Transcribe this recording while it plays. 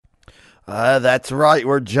That's right.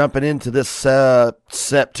 We're jumping into this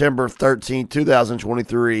September 13th,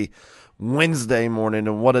 2023, Wednesday morning,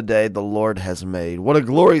 and what a day the Lord has made. What a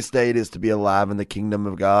glorious day it is to be alive in the kingdom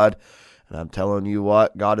of God. And I'm telling you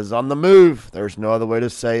what, God is on the move. There's no other way to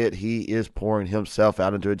say it. He is pouring himself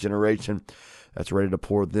out into a generation that's ready to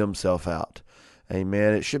pour themselves out.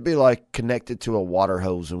 Amen. It should be like connected to a water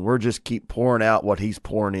hose, and we're just keep pouring out what he's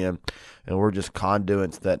pouring in, and we're just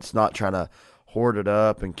conduits that's not trying to hoard it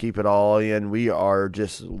up and keep it all in. We are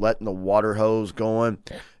just letting the water hose going,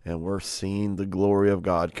 and we're seeing the glory of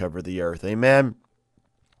God cover the earth. Amen.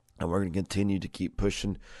 And we're going to continue to keep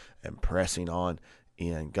pushing and pressing on.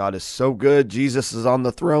 And God is so good. Jesus is on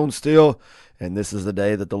the throne still, and this is the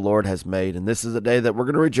day that the Lord has made, and this is the day that we're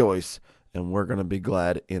going to rejoice, and we're going to be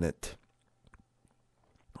glad in it.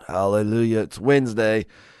 Hallelujah. It's Wednesday,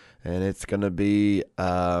 and it's going to be,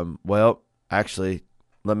 actually,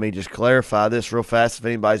 let me just clarify this real fast if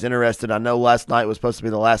anybody's interested. I know last night was supposed to be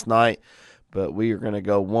the last night, but we are going to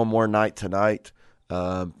go one more night tonight.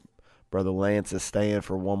 Brother Lance is staying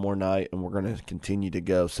for one more night, and we're going to continue to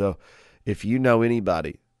go. So if you know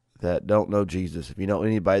anybody that don't know Jesus, if you know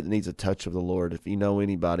anybody that needs a touch of the Lord, if you know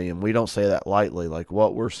anybody, and we don't say that lightly, like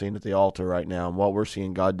what we're seeing at the altar right now and what we're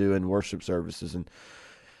seeing God do in worship services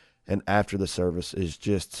and after the service is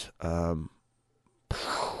just, I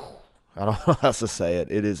don't know how else to say it.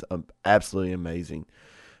 It is absolutely amazing.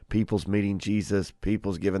 People's meeting Jesus.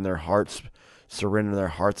 People's giving their hearts, surrendering their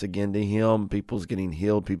hearts again to him. People's getting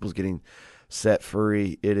healed. People's getting set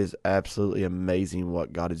free. It is absolutely amazing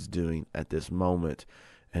what God is doing at this moment.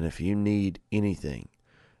 And if you need anything,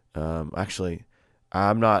 if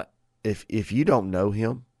you don't know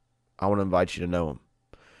him, I want to invite you to know him.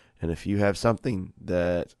 And if you have something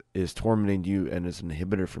that is tormenting you and is an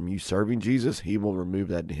inhibitor from you serving Jesus, he will remove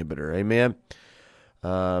that inhibitor. Amen.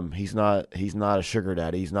 He's not a sugar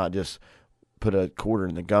daddy. He's not just put a quarter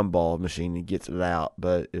in the gumball machine and gets it out.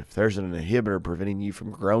 But if there's an inhibitor preventing you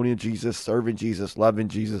from growing in Jesus, serving Jesus, loving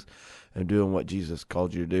Jesus, and doing what Jesus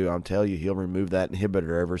called you to do, I'm telling you, he'll remove that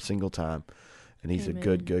inhibitor every single time. And he's Amen. A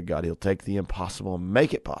good, good God. He'll take the impossible and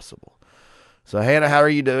make it possible. So, Hannah, how are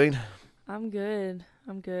you doing? I'm good.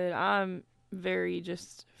 I'm very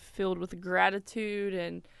just filled with gratitude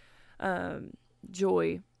and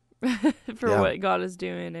joy for what God is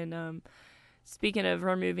doing. And speaking of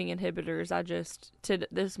removing inhibitors,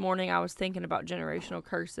 this morning I was thinking about generational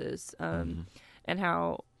curses and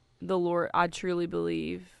how the Lord, I truly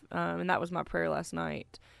believe, and that was my prayer last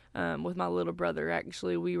night with my little brother.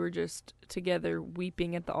 Actually, we were just together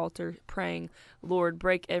weeping at the altar, praying, Lord,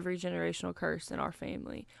 break every generational curse in our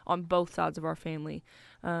family, on both sides of our family,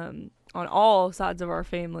 on all sides of our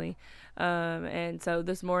family. And so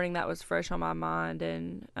this morning that was fresh on my mind.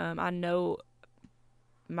 And I know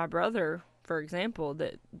my brother, for example,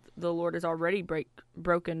 that the Lord has already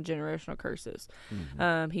broken generational curses.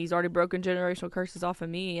 He's already broken generational curses off of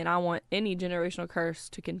me, and I want any generational curse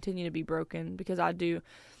to continue to be broken, because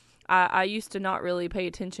I used to not really pay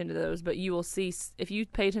attention to those, but you will see, if you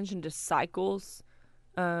pay attention to cycles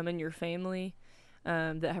in your family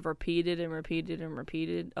that have repeated and repeated and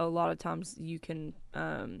repeated, a lot of times you can,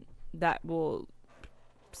 that will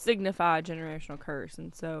signify a generational curse.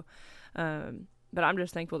 And so, but I'm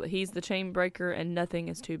just thankful that he's the chain breaker and nothing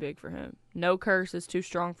is too big for him. No curse is too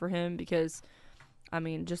strong for him, because, I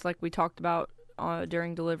mean, just like we talked about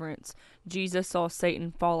during deliverance, Jesus saw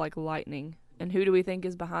Satan fall like lightning. And who do we think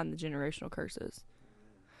is behind the generational curses?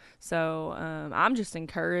 So I'm just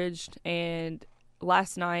encouraged. And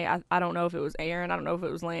last night, I don't know if it was Aaron. I don't know if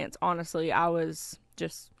it was Lance. Honestly, I was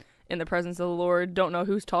just in the presence of the Lord. Don't know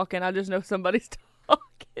who's talking. I just know somebody's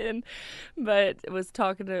talking. But was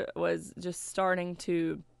just starting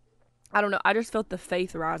to, I don't know. I just felt the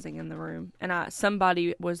faith rising in the room. And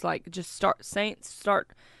somebody was like, just start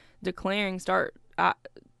declaring,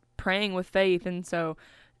 praying with faith. And so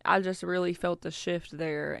I just really felt the shift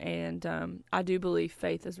there, and I do believe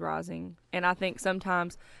faith is rising. And I think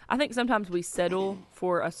sometimes we settle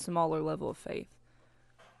for a smaller level of faith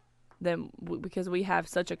because we have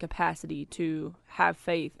such a capacity to have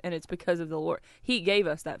faith, and it's because of the Lord. He gave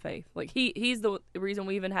us that faith. Like he's the reason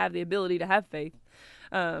we even have the ability to have faith.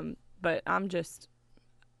 But I'm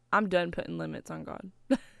done putting limits on God.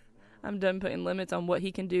 I'm done putting limits on what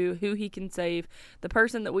he can do, who he can save. The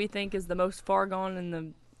person that we think is the most far gone in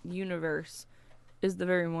the universe is the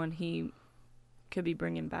very one he could be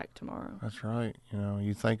bringing back tomorrow. That's right.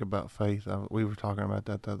 You think about faith. We were talking about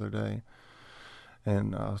that the other day,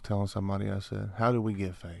 and I was telling somebody, I said, how do we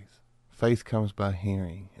get faith? Faith comes by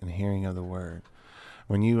hearing, and hearing of the word.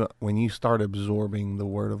 When you start absorbing the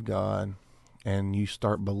word of God and you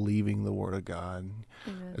start believing the Word of God.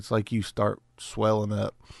 Amen. It's like you start swelling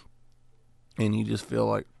up, and you just feel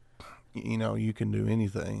like, you can do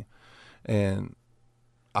anything. And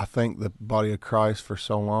I think the body of Christ for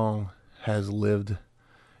so long has lived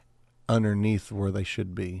underneath where they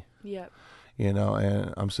should be. Yep. And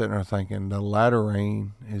I'm sitting there thinking the latter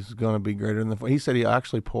rain is going to be greater than he said he'll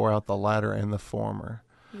actually pour out the latter and the former.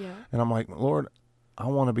 Yeah. And I'm like, Lord, I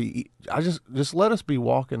want to be, I just let us be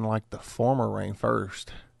walking like the former rain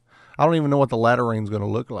first. I don't even know what the latter rain's going to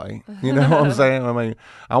look like. You know what I'm saying? I mean,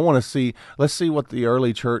 I want to let's see what the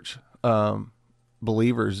early church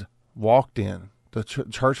believers walked in, the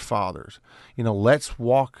church fathers. Let's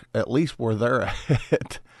walk at least where they're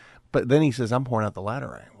at. But then he says, I'm pouring out the latter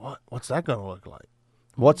rain. What's that going to look like?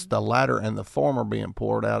 What's the latter and the former being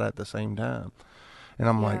poured out at the same time? And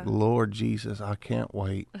I'm like, Lord Jesus, I can't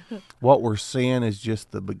wait. What we're seeing is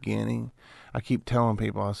just the beginning. I keep telling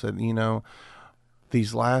people, I said,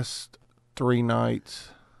 these last 3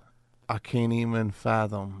 nights, I can't even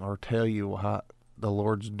fathom or tell you what the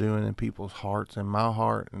Lord's doing in people's hearts, and my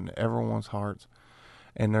heart and everyone's hearts.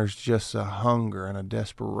 And there's just a hunger and a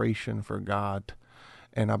desperation for God.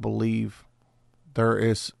 And I believe there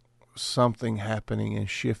is something happening and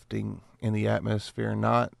shifting in the atmosphere,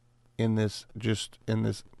 not in this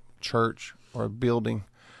church or building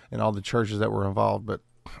and all the churches that were involved, but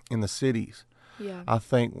in the cities. Yeah. I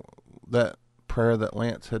think that prayer that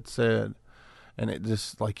Lance had said, and it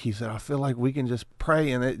just, like he said, I feel like we can just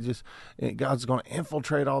pray and God's going to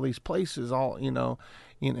infiltrate all these places,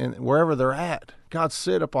 and wherever they're at, God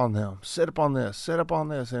sit upon them, sit upon this,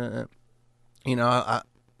 and I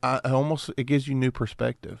almost, it gives you new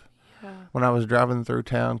perspective. Yeah. When I was driving through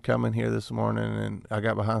town coming here this morning, and I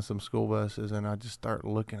got behind some school buses, and I just started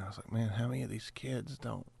looking, I was like, man, how many of these kids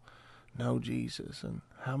don't know Jesus? And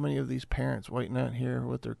how many of these parents waiting out here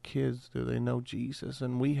with their kids, do they know Jesus?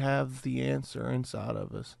 And we have the answer inside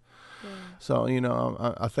of us. Yeah. So,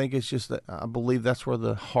 I think it's just that I believe that's where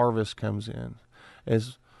the harvest comes in.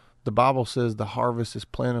 As the Bible says, the harvest is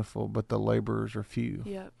plentiful, but the laborers are few.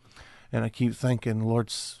 Yep. And I keep thinking,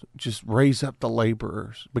 Lord, just raise up the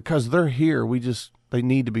laborers, because they're here. They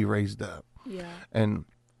need to be raised up. Yeah. And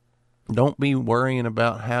don't be worrying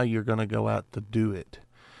about how you're going to go out to do it.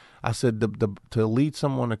 I said to lead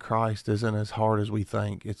someone to Christ isn't as hard as we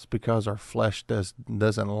think. It's because our flesh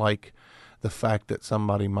doesn't like the fact that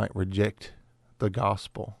somebody might reject the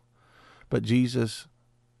gospel. But Jesus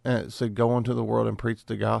said, go into the world and preach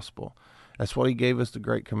the gospel. That's what he gave us the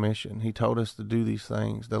Great Commission. He told us to do these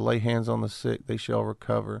things, to lay hands on the sick, they shall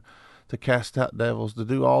recover, to cast out devils, to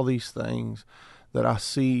do all these things that I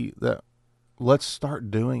see that let's start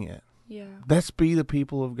doing it. Yeah. Let's be the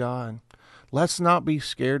people of God. Let's not be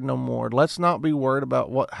scared no more. Let's not be worried about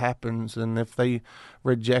what happens and if they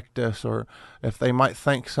reject us or if they might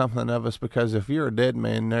think something of us, because if you're a dead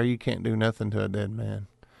man there, you can't do nothing to a dead man.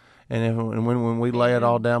 And when we lay it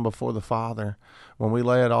all down before the Father, when we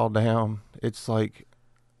lay it all down, it's like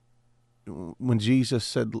when Jesus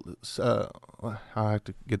said, I have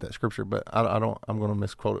to get that scripture, but I'm going to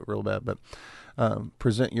misquote it real bad, but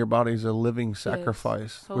present your body as a living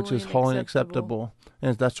sacrifice, which is holy and acceptable.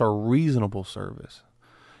 And that's our reasonable service.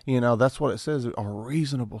 That's what it says. Our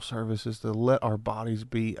reasonable service is to let our bodies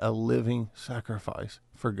be a living sacrifice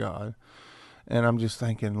for God. And I'm just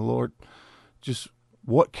thinking, Lord, just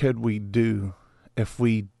what could we do if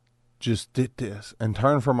we just did this and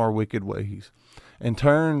turn from our wicked ways and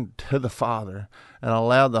turn to the Father and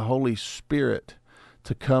allow the Holy Spirit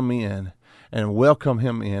to come in and welcome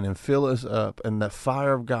him in and fill us up, and the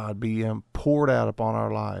fire of God be poured out upon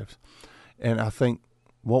our lives. And I think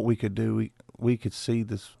what we could do, we could see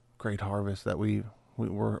this great harvest that we're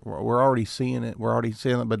already seeing it. We're already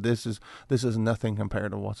seeing it, but this is nothing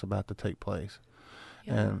compared to what's about to take place.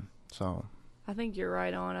 Yeah. And so I think you're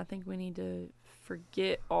right on. I think we need to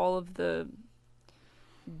forget all of the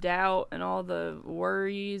doubt and all the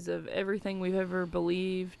worries of everything we've ever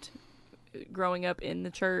believed growing up in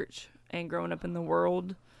the church and growing up in the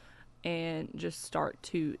world, and just start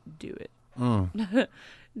to do it.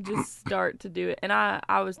 Just start to do it. And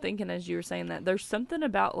I was thinking as you were saying that, there's something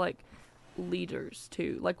about like leaders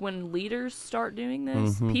too. Like when leaders start doing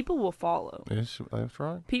this, people will follow. Yes, that's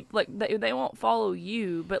right. People like they won't follow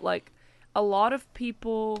you, but like a lot of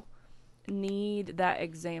people need that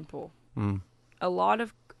example. A lot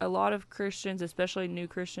of Christians, especially new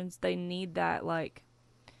Christians, they need that like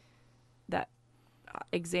that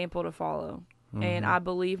example to follow. And I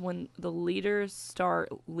believe when the leaders start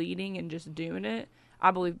leading and just doing it, I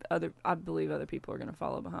believe other people are going to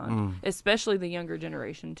follow behind, especially the younger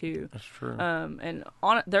generation too. That's true. And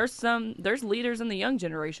there's leaders in the young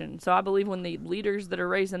generation. So I believe when the leaders that are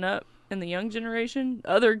raising up in the young generation,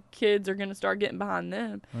 other kids are going to start getting behind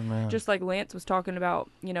them. Amen. Just like Lance was talking about,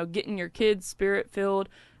 getting your kids spirit filled,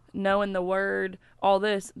 knowing the word, all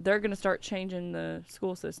this, they're going to start changing the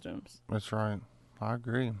school systems. That's right. I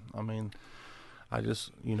agree. I mean, I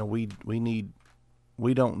just,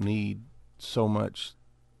 we don't need so much.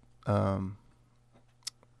 I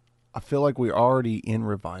feel like we're already in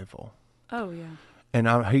revival. Oh, yeah. And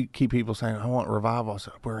I keep people saying, I want revival. I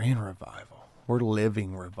said, we're in revival. We're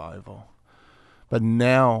living revival. But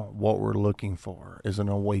now what we're looking for is an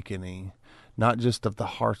awakening, not just of the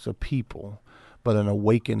hearts of people, but an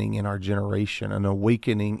awakening in our generation, an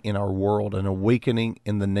awakening in our world, an awakening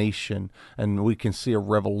in the nation. And we can see a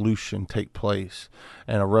revolution take place,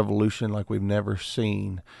 and a revolution like we've never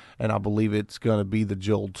seen. And I believe it's going to be the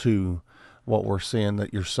Joel 2, what we're seeing,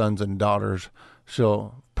 that your sons and daughters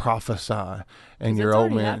shall prophesy, and your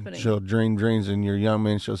old men shall dream dreams, and your young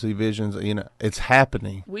men shall see visions. It's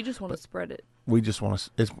happening. We just want to spread it. We just want to.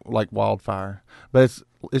 It's like wildfire, but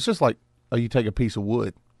it's just like you take a piece of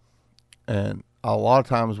wood, and a lot of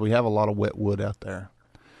times we have a lot of wet wood out there.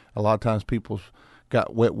 A lot of times people's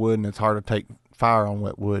got wet wood, and it's hard to take fire on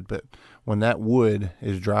wet wood. But when that wood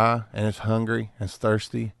is dry and it's hungry and it's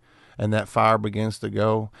thirsty, and that fire begins to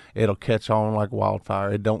go, it'll catch on like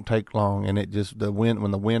wildfire. It don't take long, and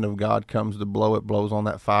when the wind of God comes to blow, it blows on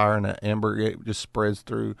that fire, and that ember, it just spreads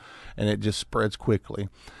through, and it just spreads quickly.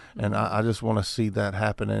 And I just want to see that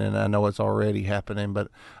happening, and I know it's already happening, but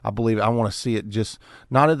I want to see it just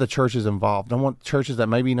not at the churches involved. I want churches that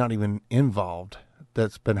maybe not even involved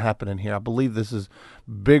that's been happening here. I believe this is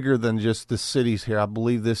bigger than just the cities here. I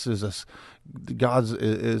believe this is God's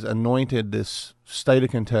is anointed this state of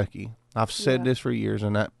Kentucky. I've said this for years,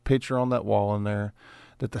 and that picture on that wall in there,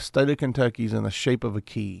 that the state of Kentucky is in the shape of a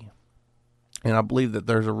key. And I believe that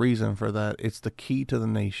there's a reason for that. It's the key to the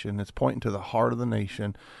nation. It's pointing to the heart of the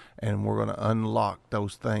nation, and we're going to unlock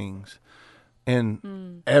those things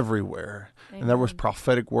everywhere. Amen. And there was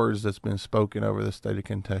prophetic words that's been spoken over the state of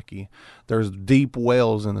Kentucky. There's deep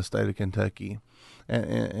wells in the state of Kentucky.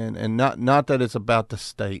 And not that it's about the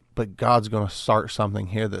state, but God's going to start something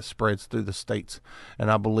here that spreads through the states. And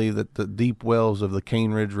I believe that the deep wells of the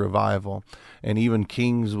Cane Ridge revival, and even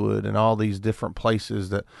Kingswood, and all these different places,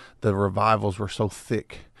 that the revivals were so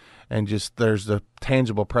thick, and just there's the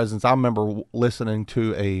tangible presence. I remember listening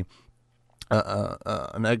to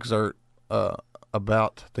an excerpt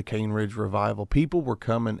about the Cane Ridge revival. People were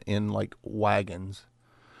coming in like wagons,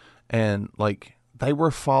 and like they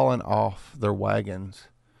were falling off their wagons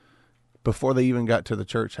before they even got to the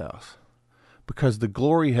church house, because the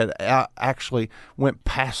glory had actually went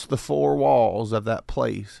past the four walls of that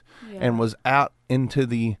place and was out into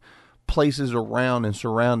the places around and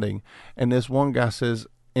surrounding. And this one guy says,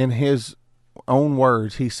 in his own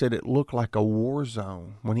words, he said it looked like a war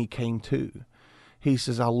zone when he came to. He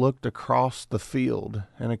says, I looked across the field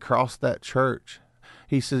and across that church.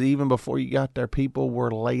 He says, even before you got there, people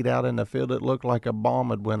were laid out in the field. It looked like a bomb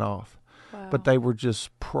had went off. Wow. But they were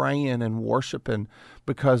just praying and worshiping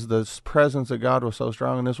because the presence of God was so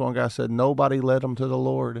strong. And this one guy said, nobody led them to the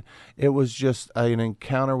Lord. It was just an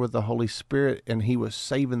encounter with the Holy Spirit, and he was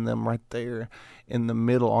saving them right there in the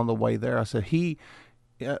middle on the way there. I said,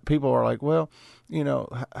 people are like, well,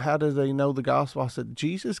 how do they know the gospel? I said,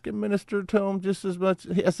 Jesus can minister to them just as much.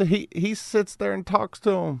 I said, he sits there and talks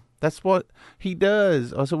to them. That's what he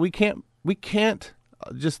does. I said, we can't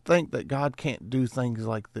just think that God can't do things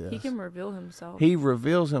like this. He can reveal himself. He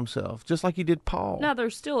reveals himself, just like he did Paul. Now,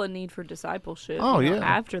 there's still a need for discipleship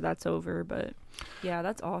after that's over, but yeah,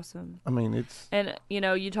 that's awesome. I mean, it's... And,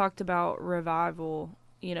 you talked about revival,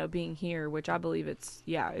 being here, which I believe it's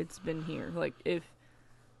been here. Like,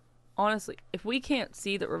 honestly, if we can't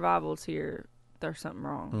see that revival's here, there's something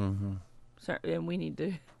wrong. Mm-hmm. So, and we need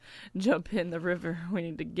to jump in the river. We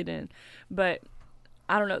need to get in. But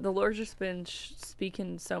I don't know. The Lord's just been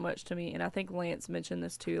speaking so much to me, and I think Lance mentioned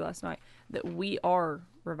this too last night, that we are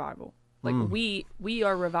revival. Like we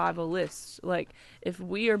are revivalists. Like if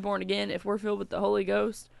we are born again, if we're filled with the Holy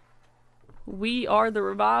Ghost, we are the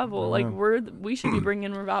revival. Like we should be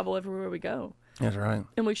bringing revival everywhere we go. That's right.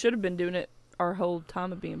 And we should have been doing it our whole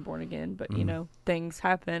time of being born again, but things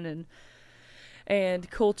happen and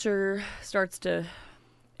culture starts to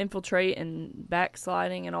infiltrate and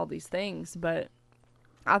backsliding and all these things. But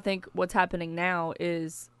I think what's happening now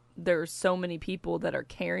is there's so many people that are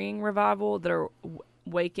carrying revival that are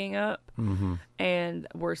waking up, and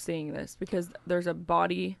we're seeing this because there's a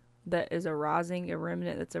body that is arising, a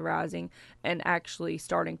remnant that's arising, and actually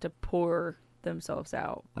starting to pour themselves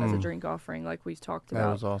out as a drink offering, like we've talked about.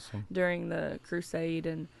 That was awesome. During the crusade.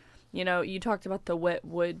 And, you talked about the wet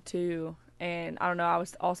wood too. And I don't know, I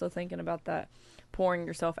was also thinking about that, pouring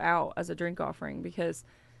yourself out as a drink offering, because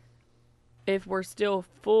if we're still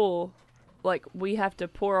full, like, we have to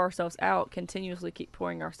pour ourselves out, continuously keep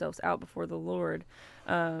pouring ourselves out before the Lord.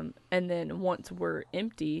 And then once we're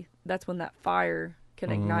empty, that's when that fire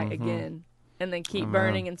can ignite again, and then keep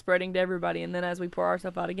burning and spreading to everybody. And then as we pour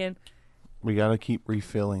ourselves out again, we got to keep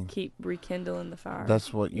refilling, keep rekindling the fire.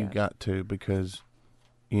 That's what you got to, because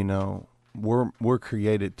we're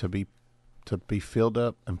created to be filled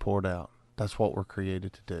up and poured out. That's what we're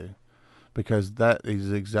created to do, because that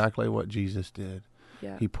is exactly what Jesus did.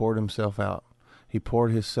 Yeah. He poured himself out. He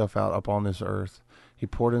poured himself out upon this earth. He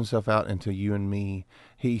poured himself out into you and me.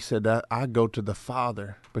 He said that I go to the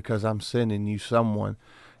Father because I'm sending you someone,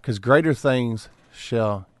 because greater things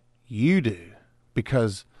shall you do,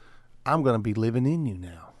 because I'm going to be living in you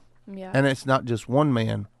now. Yeah. And it's not just one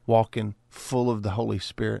man walking full of the Holy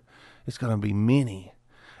Spirit. It's going to be many.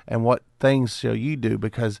 And what things shall you do?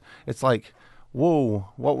 Because it's like, whoa,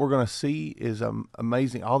 what we're going to see is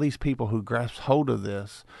amazing. All these people who grasp hold of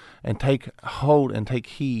this and take hold and take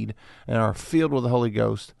heed and are filled with the Holy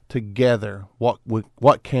Ghost together,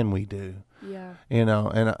 what can we do? Yeah.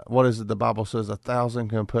 And what is it? The Bible says 1,000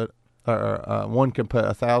 can put, or one can put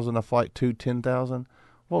 1,000 to flight, 2 10,000.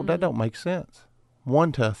 Well, that don't make sense.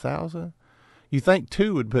 1 to 1,000. You think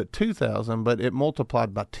 2 would put 2,000, but it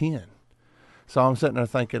multiplied by 10. So I'm sitting there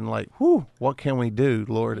thinking, like, whew, what can we do,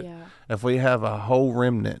 Lord? Yeah. If we have a whole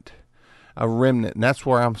remnant, and that's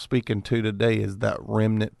where I'm speaking to today, is that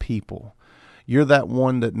remnant people. You're that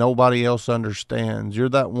one that nobody else understands. You're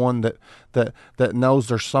that one that knows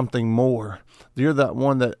there's something more. You're that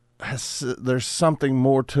one that there's something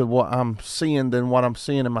more to what I'm seeing than what I'm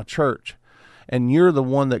seeing in my church. And you're the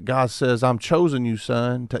one that God says, I'm chosen you,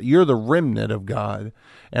 son. You're the remnant of God.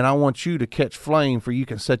 And I want you to catch flame for you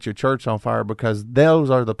can set your church on fire, because those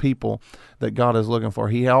are the people that God is looking for.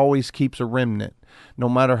 He always keeps a remnant. No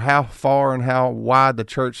matter how far and how wide the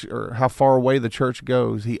church, or how far away the church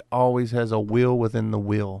goes, he always has a will within the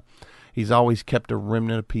will. He's always kept a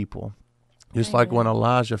remnant of people. Just like when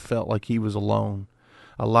Elijah felt like he was alone.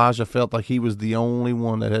 Elijah felt like he was the only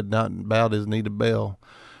one that had not bowed his knee to Baal.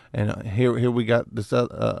 And here we got this.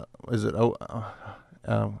 Is it?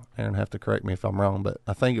 Aaron have to correct me if I'm wrong, but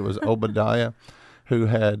I think it was Obadiah, who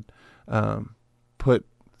had put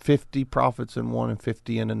 50 prophets in one and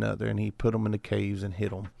 50 in another, and he put them in the caves and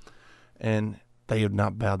hid them, and they had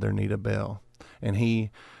not bowed their knee to Baal. And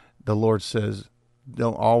the Lord says,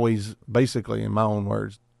 don't always, basically in my own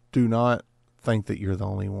words, do not think that you're the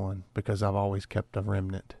only one, because I've always kept a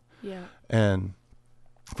remnant. Yeah. And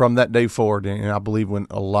from that day forward, and I believe when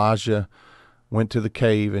Elijah went to the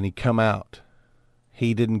cave and he come out,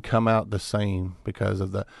 he didn't come out the same, because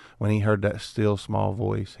of when he heard that still small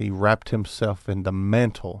voice. He wrapped himself in the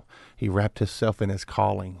mantle. He wrapped himself in his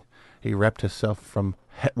calling. He wrapped himself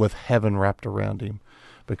with heaven wrapped around him,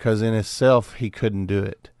 because in himself he couldn't do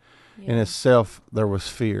it. Yeah. In himself there was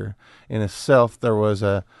fear. In himself there was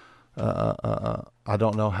I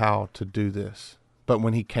don't know how to do this. But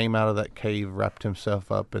when he came out of that cave, wrapped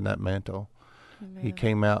himself up in that mantle, Amen. He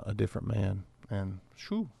came out a different man. And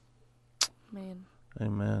shoo. Man.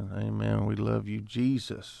 Amen. Amen. We love you,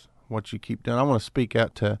 Jesus. What you keep doing. I want to speak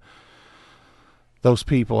out to those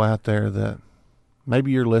people out there that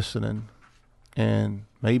maybe you're listening, and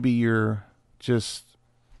maybe you're just,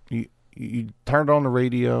 you turned on the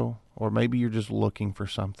radio, or maybe you're just looking for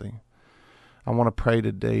something. I want to pray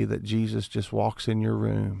today that Jesus just walks in your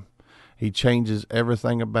room. He changes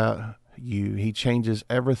everything about you. He changes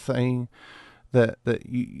everything that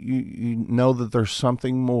you know, that there's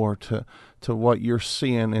something more to what you're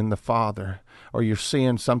seeing in the Father, or you're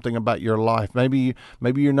seeing something about your life. Maybe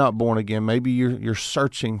you're not born again. Maybe you're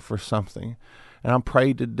searching for something. And I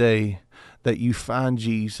pray today that you find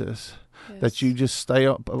Jesus. Yes. That you just lay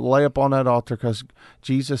up on that altar, because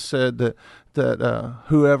Jesus said that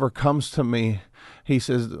whoever comes to me, he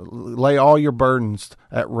says, lay all your burdens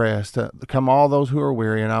at rest. Come all those who are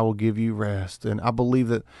weary, and I will give you rest. And I believe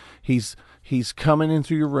that he's coming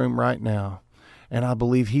into your room right now, and I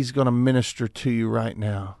believe he's going to minister to you right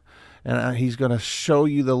now. And he's going to show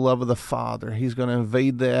you the love of the Father. He's going to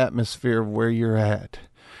invade the atmosphere of where you're at.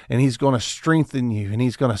 and he's going to strengthen you, and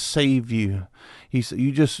he's going to save you. He said,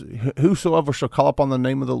 whosoever shall call upon the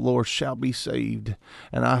name of the Lord shall be saved.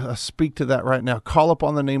 And I speak to that right now. Call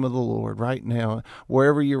upon the name of the Lord right now,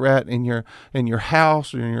 wherever you're at, in your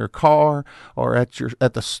house, or in your car, or at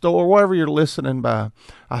the store, wherever you're listening by.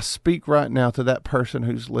 I speak right now to that person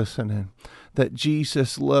who's listening, that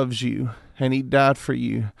Jesus loves you, and he died for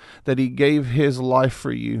you, that he gave his life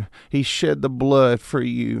for you. He shed the blood for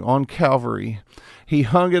you on Calvary. He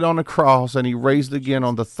hung it on a cross, and he raised again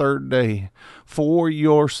on the third day for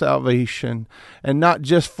your salvation, and not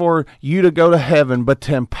just for you to go to heaven, but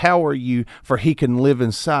to empower you, for he can live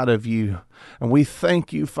inside of you. And we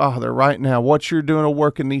thank you, Father, right now, what you're doing to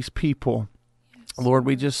work in these people. Yes, Lord,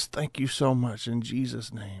 we just thank you so much in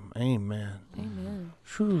Jesus' name. Amen. Amen.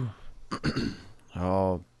 Whew.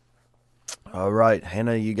 Oh, all right.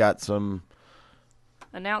 Hannah, you got some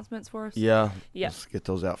announcements for us? Yeah. Yep. Let's get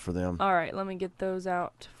those out for them. All right, let me get those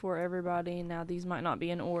out for everybody. Now, these might not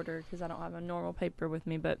be in order because I don't have a normal paper with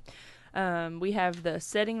me, but we have the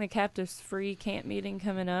Setting the Captives Free camp meeting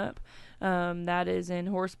coming up. That is in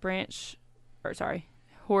Horse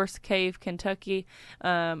Cave, Kentucky,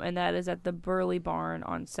 and that is at the Burley Barn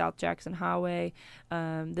on South Jackson Highway.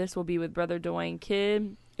 This will be with Brother Dwayne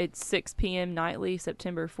Kidd. It's 6 p.m. nightly,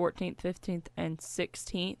 September 14th, 15th, and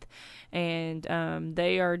 16th, and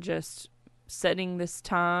they are just setting this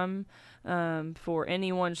time for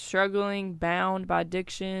anyone struggling, bound by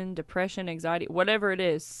addiction, depression, anxiety, whatever it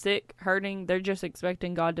is, sick, hurting. They're just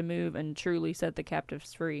expecting God to move and truly set the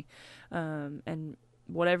captives free, and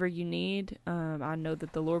whatever you need, I know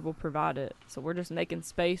that the Lord will provide it. So we're just making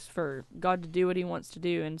space for God to do what he wants to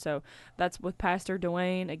do. And so that's with Pastor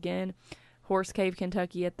Dwayne. Again, Horse Cave,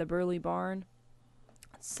 Kentucky at the Burley Barn.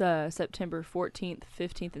 It's September 14th,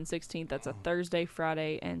 15th, and 16th. That's a Thursday,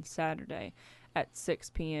 Friday, and Saturday at 6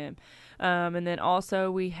 p.m. And then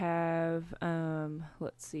also we have,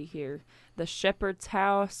 let's see here, the Shepherd's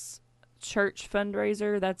House Church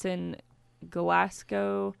fundraiser. That's in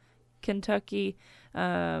Glasgow, Kentucky.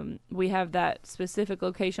 We have that specific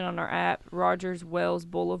location on our app, Rogers Wells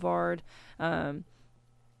Boulevard,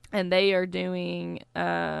 and they are doing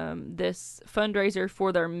this fundraiser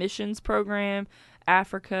for their missions program,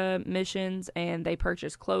 Africa missions, and they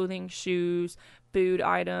purchase clothing, shoes, food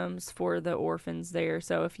items for the orphans there.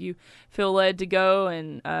 So if you feel led to go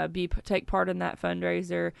and take part in that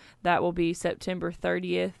fundraiser, that will be September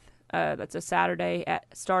 30th. That's a Saturday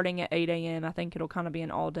starting at 8 a.m. I think it'll kind of be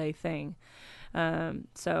an all-day thing.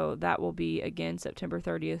 So that will be, again, September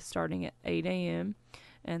 30th starting at 8 a.m.,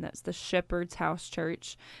 and that's the Shepherd's House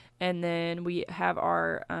Church. And then we have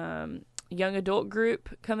our young adult group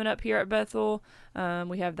coming up here at Bethel.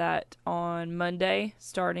 We have that on Monday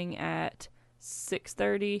starting at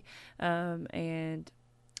 6:30, and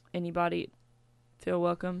anybody feel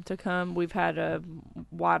welcome to come. We've had a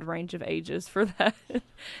wide range of ages for that.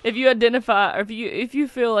 If you identify, or if you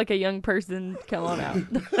feel like a young person, come on out.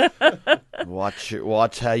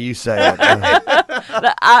 Watch how you say it.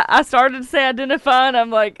 I started to say identify, and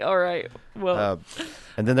I'm like, all right, well.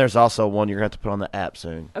 And then there's also one you're going to have to put on the app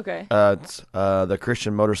soon. Okay. It's the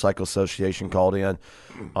Christian Motorcycle Association called in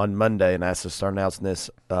on Monday and asked us to start announcing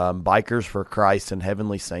this. Bikers for Christ and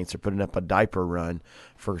Heavenly Saints are putting up a diaper run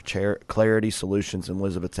for Clarity Solutions in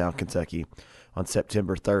Elizabethtown, Kentucky on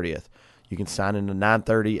September 30th. You can sign in at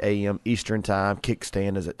 9:30 a.m. Eastern Time.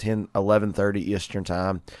 Kickstand is at 11:30 Eastern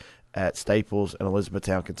Time at Staples in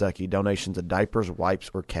Elizabethtown, Kentucky. Donations of diapers,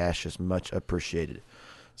 wipes, or cash is much appreciated.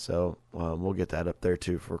 So we'll get that up there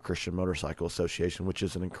too for Christian Motorcycle Association, which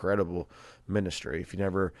is an incredible ministry. If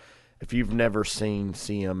you've never seen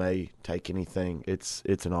CMA take anything, it's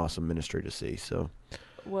an awesome ministry to see. So,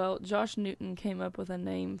 well, Josh Newton came up with a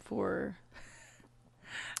name for.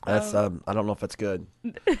 That's I don't know if that's good.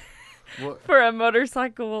 For a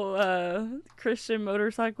motorcycle, Christian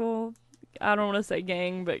motorcycle. I don't want to say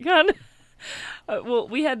gang, but kind of. Well,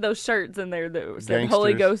 we had those shirts in there that said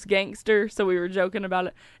Holy Ghost Gangster, so we were joking about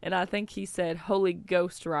it, and I think he said Holy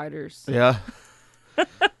Ghost Riders. Yeah.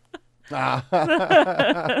 So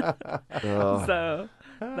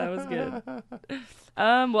that was good.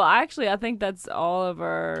 Well, actually, I think that's all of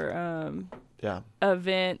our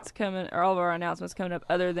events coming, or all of our announcements coming up.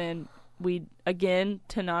 Other than we again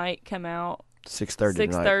tonight come out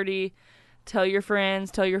 6:30. Tell your friends,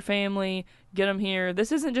 tell your family, get them here.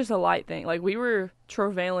 This isn't just a light thing. Like, we were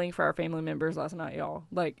travailing for our family members last night, y'all.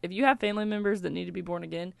 Like, if you have family members that need to be born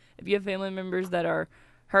again, if you have family members that are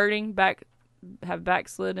hurting, have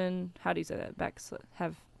backslidden, how do you say that?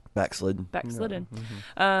 Backslidden.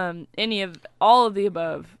 Yeah. All of the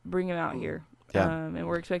above, bring them out here. Yeah. And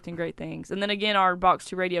we're expecting great things. And then again, our Box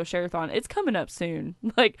 2 Radio Share-a-thon, it's coming up soon.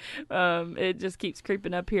 It just keeps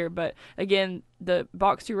creeping up here. But again, the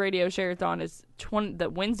Box 2 Radio Share-a-thon is the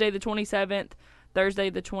Wednesday the 27th, Thursday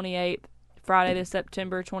the 28th, Friday the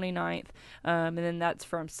September 29th, and then that's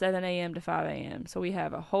from 7 a.m. to 5 a.m. So we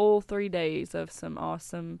have a whole 3 days of some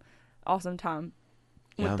awesome time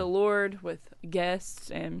with the Lord, with guests,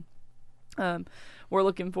 and we're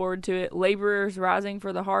looking forward to it. Laborers rising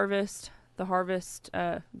for the harvest,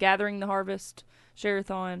 gathering the harvest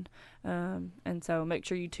share-a-thon, and so make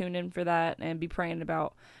sure you tune in for that and be praying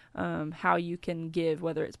about how you can give,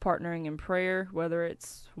 whether it's partnering in prayer, whether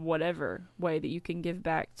it's whatever way that you can give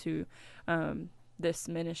back to this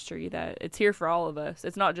ministry, that it's here for all of us.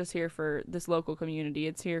 It's not just here for this local community.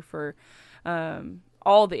 It's here for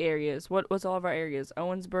all the areas. What's all of our areas?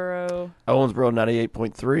 Owensboro 98.3,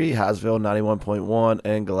 Highsville 91.1,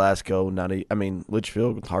 and Glasgow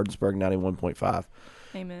Litchfield, Hardinsburg 91.5.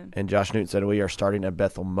 Amen. And Josh Newton said we are starting a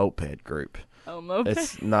Bethel moped group. Oh, moped.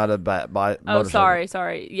 It's not a oh,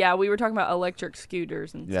 sorry. Yeah, we were talking about electric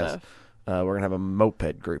scooters and stuff. We're gonna have a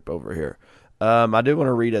moped group over here. I do want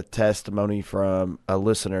to read a testimony from a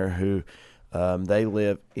listener who they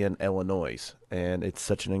live in Illinois, and it's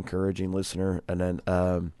such an encouraging listener. And then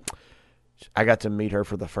I got to meet her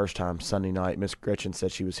for the first time Sunday night. Miss Gretchen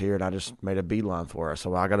said she was here, and I just made a beeline for her,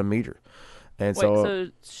 so I got to meet her. And so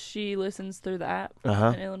she listens through the app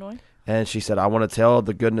in Illinois? And she said, I want to tell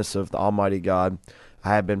the goodness of the Almighty God.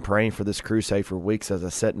 I have been praying for this crusade for weeks as I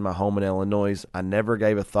sat in my home in Illinois. I never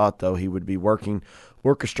gave a thought, though, he would be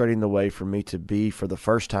orchestrating the way for me to be for the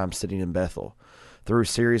first time sitting in Bethel. Through a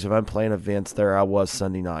series of unplanned events, there I was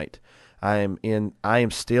Sunday night. I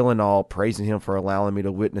am still in awe, praising him for allowing me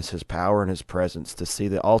to witness his power and his presence. To see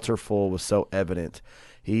the altar full was so evident.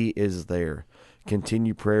 He is there.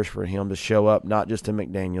 Continue prayers for him to show up, not just in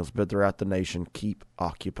McDaniels, but throughout the nation. Keep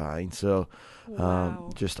occupying. So,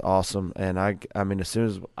 just awesome. And I mean, as soon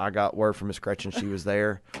as I got word from Miss Gretchen she was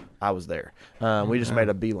there, I was there. We just made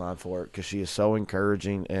a beeline for it because she is so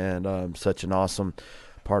encouraging and such an awesome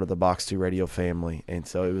part of the Box 2 Radio family. And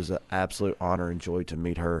so it was an absolute honor and joy to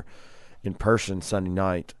meet her in person Sunday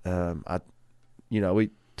night. We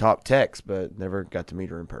talked text, but never got to meet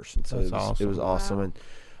her in person. So it was awesome. Wow.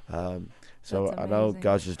 And so I know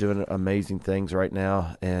God's just doing amazing things right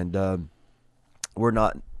now, and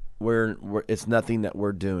it's nothing that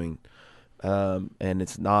we're doing, and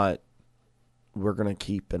it's not. We're going to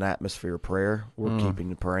keep an atmosphere of prayer. We're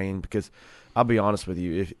keeping praying because I'll be honest with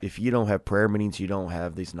you. If you don't have prayer meetings, you don't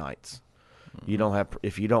have these nights. You don't have.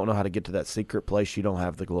 If you don't know how to get to that secret place, you don't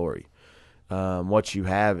have the glory. What you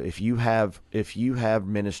have, if you have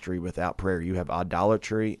ministry without prayer, you have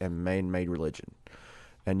idolatry and man-made religion.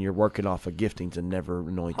 And you're working off of giftings and never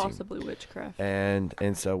anointing. Possibly witchcraft. And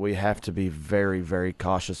so we have to be very, very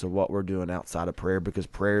cautious of what we're doing outside of prayer, because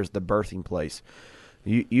prayer is the birthing place.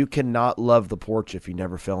 You cannot love the porch if you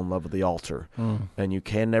never fell in love with the altar. And you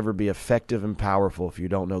can never be effective and powerful if you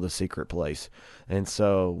don't know the secret place. And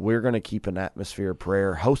so we're going to keep an atmosphere of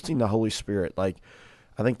prayer, hosting the Holy Spirit. I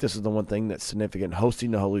think this is the one thing that's significant.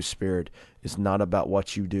 Hosting the Holy Spirit is not about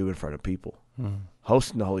what you do in front of people.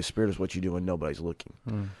 Hosting the Holy Spirit is what you do when nobody's looking.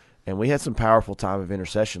 And we had some powerful time of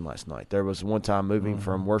intercession last night. There was one time moving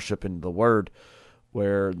from worship into the Word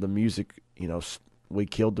where the music, we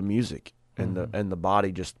killed the music and the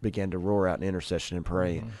body just began to roar out in intercession and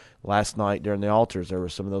praying. Last night during the altars, there were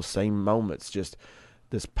some of those same moments, just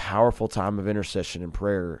this powerful time of intercession and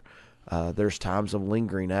prayer. There's times of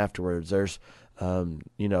lingering afterwards. There's,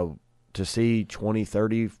 to see 20,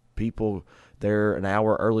 30 people there an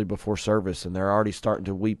hour early before service, and they're already starting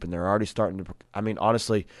to weep, and they're already starting to,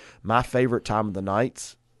 honestly, my favorite time of the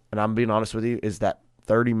nights, and I'm being honest with you, is that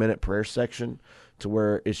 30-minute prayer section to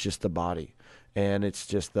where it's just the body. And it's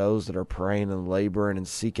just those that are praying and laboring and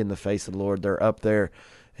seeking the face of the Lord. They're up there,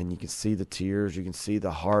 and you can see the tears, you can see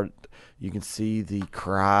the heart, you can see the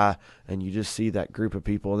cry, and you just see that group of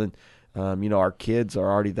people. And then, our kids are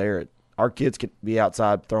already there. Our kids could be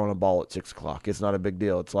outside throwing a ball at 6 o'clock. It's not a big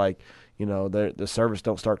deal. It's like, the service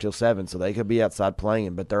don't start till 7, so they could be outside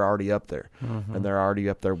playing, but they're already up there. And they're already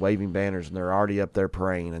up there waving banners, and they're already up there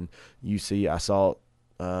praying. And I saw,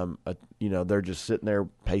 they're just sitting there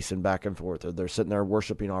pacing back and forth. They're sitting there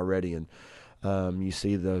worshiping already. And you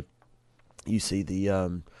see the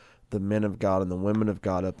men of God and the women of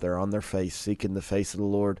God up there on their face, seeking the face of the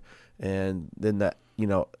Lord. And then that,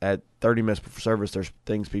 30 minutes before service, there's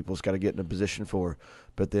things people's got to get in a position for.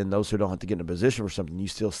 But then those who don't have to get in a position for something, you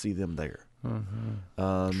still see them there.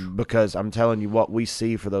 Because I'm telling you, what we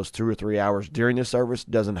see for those 2 or 3 hours during the service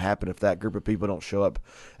doesn't happen if that group of people don't show up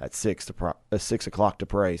at 6 o'clock to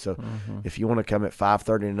pray. So if you want to come at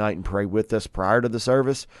 5:30 tonight and pray with us prior to the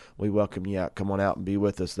service, we welcome you out. Come on out and be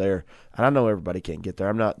with us there. And I know everybody can't get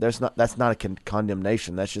there. That's not a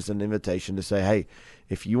condemnation. That's just an invitation to say, hey,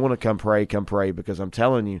 if you want to come pray, because I'm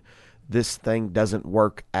telling you, this thing doesn't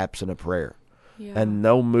work absent a prayer. Yeah. And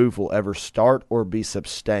no move will ever start or be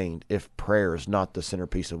sustained if prayer is not the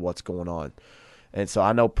centerpiece of what's going on. And so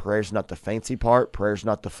I know prayer's not the fancy part, prayer's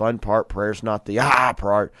not the fun part, prayer's not the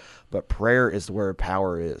part, but prayer is where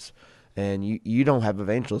power is. And you don't have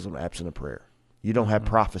evangelism absent of prayer. You don't have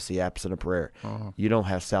prophecy absent of prayer. You don't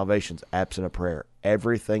have salvations absent of prayer.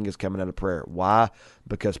 Everything is coming out of prayer. Why?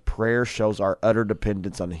 Because prayer shows our utter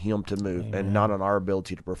dependence on Him to move and not on our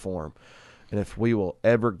ability to perform. And if we will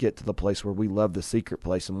ever get to the place where we love the secret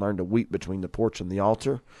place and learn to weep between the porch and the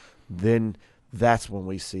altar, then that's when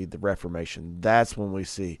we see the Reformation. That's when we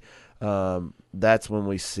see the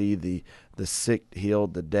sick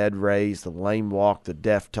healed, the dead raised, the lame walk, the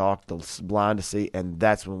deaf talk, the blind to see, and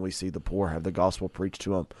that's when we see the poor have the gospel preached to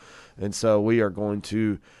them. And so we are going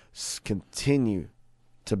to continue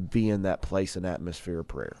to be in that place and atmosphere of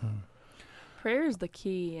prayer. Prayer is the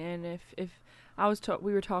key, and if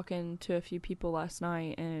we were talking to a few people last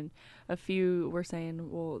night, and a few were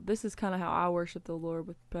saying, well, this is kind of how I worship the Lord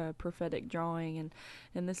with prophetic drawing,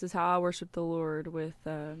 and this is how I worship the Lord with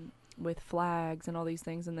flags and all these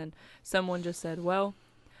things. And then someone just said, well,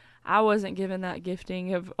 I wasn't given that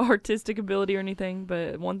gifting of artistic ability or anything,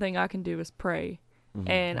 but one thing I can do is pray.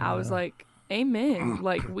 And I was like, amen.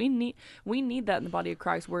 Like we need that in the body of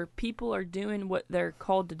Christ, where people are doing what they're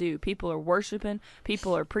called to do. People are worshiping,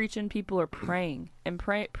 people are preaching, people are praying, and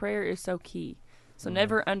prayer is so key. So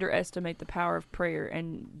never underestimate the power of prayer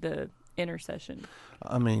and the intercession.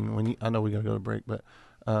 I mean, I know we got to go to break, but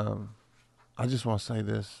I just want to say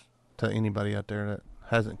this to anybody out there that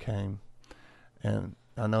hasn't came, and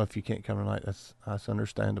I know if you can't come tonight, that's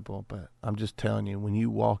understandable. But I'm just telling you, when you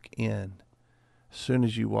walk in, as soon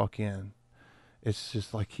as you walk in, it's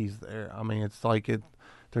just like He's there. I mean, it's like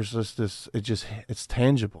there's just this, it's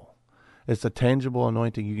tangible. It's a tangible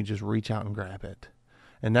anointing. You can just reach out and grab it.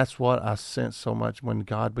 And that's what I sense so much when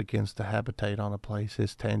God begins to habitate on a place.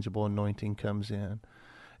 His tangible anointing comes in.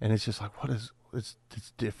 And it's just like, it's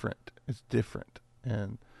different. It's different.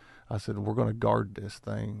 And I said, we're going to guard this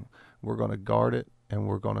thing. We're going to guard it, and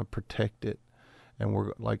we're going to protect it. And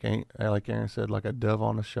we're, like Aaron said, like a dove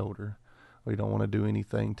on the shoulder. We don't want to do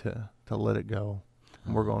anything to let it go.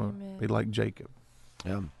 And we're going to be like Jacob.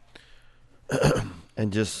 Yeah.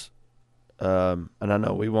 And just, and I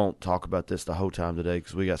know we won't talk about this the whole time today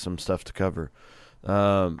because we got some stuff to cover.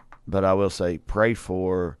 But I will say, pray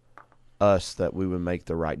for us that we would make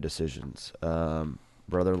the right decisions.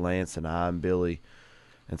 Brother Lance and I and Billy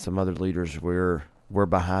and some other leaders, we're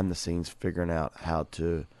behind the scenes figuring out how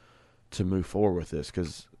to move forward with this,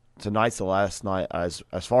 because tonight's the last night, as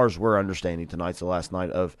far as we're understanding, tonight's the last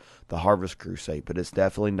night of the Harvest Crusade, but it's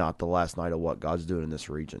definitely not the last night of what God's doing in this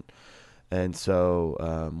region. And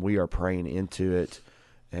so we are praying into it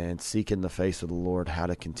and seeking the face of the Lord, how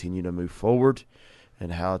to continue to move forward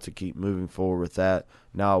and how to keep moving forward with that.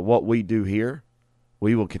 Now, what we do here,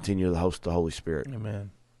 we will continue to host the Holy Spirit.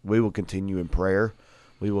 Amen. We will continue in prayer.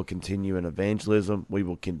 We will continue in evangelism. We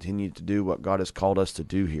will continue to do what God has called us to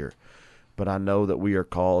do here. But I know that we are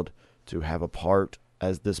called to have a part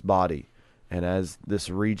as this body and as this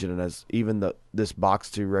region and as even this Box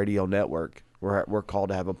 2 radio network. We're called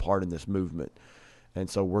to have a part in this movement. And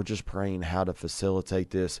so we're just praying how to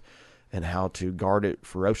facilitate this and how to guard it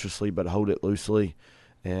ferociously but hold it loosely.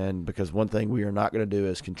 And because one thing we are not going to do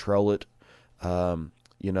is control it.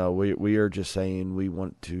 We are just saying we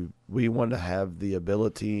want to have the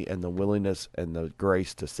ability and the willingness and the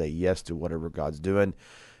grace to say yes to whatever God's doing.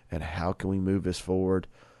 And how can we move this forward?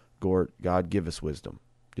 God, give us wisdom.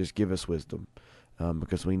 Just give us wisdom,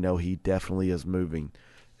 because we know He definitely is moving,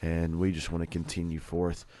 and we just want to continue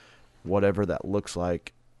forth, whatever that looks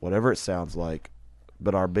like, whatever it sounds like.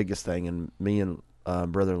 But our biggest thing, and me and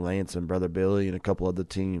Brother Lance and Brother Billy and a couple of the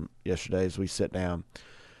team yesterday, as we sit down,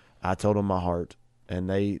 I told them my heart, and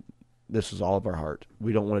this is all of our heart.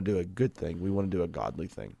 We don't want to do a good thing. We want to do a godly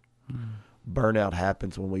thing. Burnout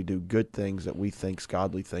happens when we do good things that we think's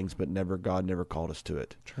godly things, but God never called us to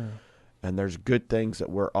it. True. And there's good things that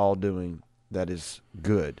we're all doing that is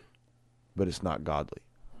good, but it's not godly.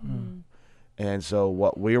 And so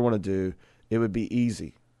what we want to do, it would be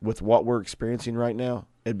easy. with what we're experiencing right now,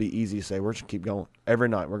 it'd be easy to say we're just keep going every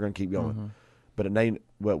night. We're going to keep going, but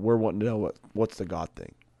we're wanting to know what's the God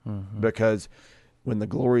thing, because when the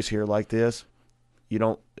glory's here like this,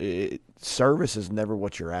 service is never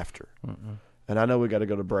what you're after. And I know we got to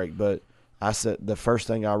go to break, but I said the first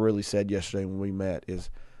thing I really said yesterday when we met is,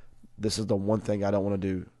 this is the one thing I don't want to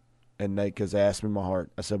do. And Nate, because they asked me my heart,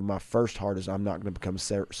 I said my first heart is I'm not going to become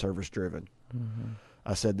service driven.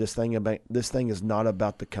 I said this thing is not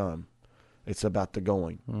about the come, it's about the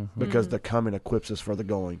going, because the coming equips us for the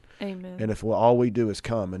going. Amen. And if all we do is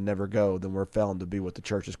come and never go, then we're found to be what the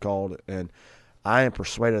church is called. And I am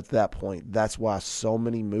persuaded at that point that's why so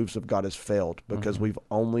many moves of God has failed, because we've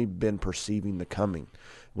only been perceiving the coming.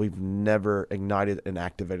 We've never ignited and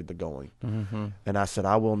activated the going. And I said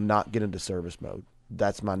I will not get into service mode.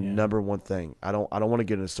 That's my number one thing. I don't want to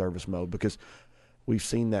get into service mode, because we've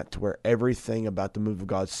seen that to where everything about the move of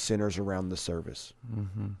God centers around the service.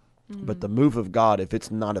 But the move of God, if it's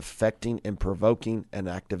not affecting and provoking and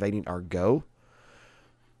activating our go,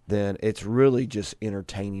 then it's really just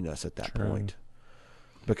entertaining us at that point.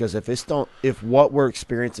 Because if what we're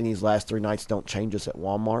experiencing these last 3 nights don't change us at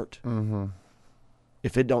Walmart,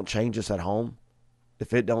 if it don't change us at home,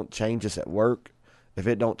 if it don't change us at work, if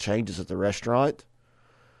it don't change us at the restaurant,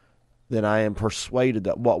 then I am persuaded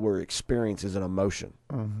that what we're experiencing is an emotion.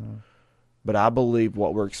 But I believe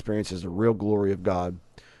what we're experiencing is the real glory of God.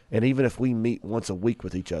 And even if we meet once a week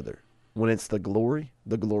with each other, when it's the glory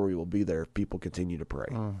will be there if people continue to pray.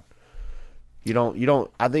 You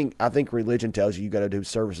don't. I think religion tells you got to do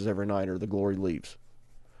services every night or the glory leaves.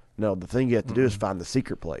 No, the thing you have to do is find the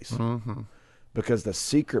secret place, because the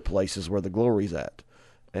secret place is where the glory's at.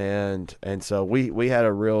 And so we had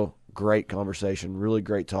a real great conversation, really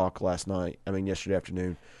great talk yesterday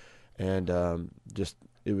afternoon, and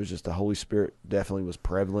it was just the Holy Spirit definitely was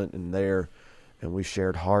prevalent in there, and we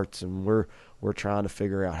shared hearts, and we're trying to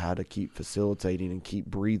figure out how to keep facilitating and keep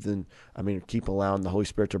breathing. Keep allowing the Holy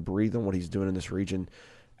Spirit to breathe on what He's doing in this region.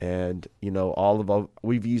 And we've all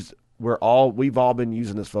been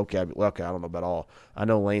using this vocabulary. Okay, I don't know about all. I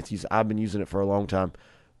know Lance I've been using it for a long time.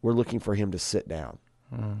 We're looking for Him to sit down.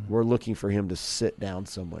 We're looking for Him to sit down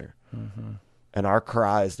somewhere. And our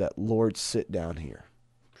cry is that, Lord, sit down here.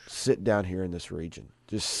 Sit down here in this region.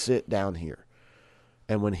 Just sit down here.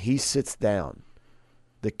 And when He sits down,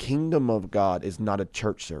 the kingdom of God is not a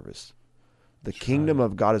church service. The kingdom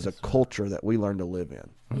of God is a culture that we learn to live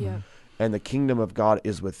in. Yeah. And the kingdom of God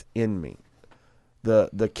is within me.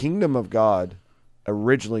 The kingdom of God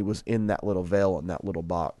originally was in that little veil, in that little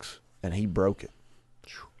box, and He broke it.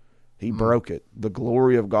 He broke it. The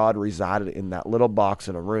glory of God resided in that little box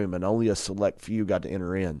in a room, and only a select few got to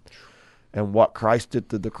enter in. And what Christ did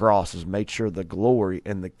through the cross is made sure the glory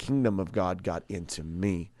and the kingdom of God got into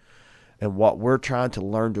me. And what we're trying to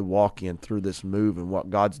learn to walk in through this move, and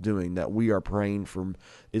what God's doing that we are praying for,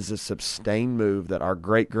 is a sustained move that our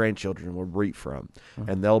great-grandchildren will reap from.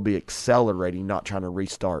 And they'll be accelerating, not trying to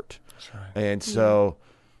restart. That's right. And so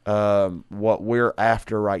what we're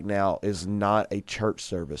after right now is not a church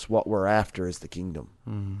service. What we're after is the kingdom.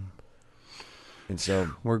 And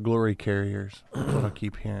so we're glory carriers. That's what I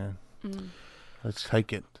keep hearing. Let's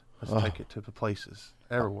take it. Let's take it to the places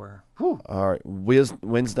everywhere. All right.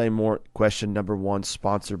 Wednesday question number 1,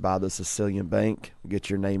 sponsored by the Sicilian Bank. Get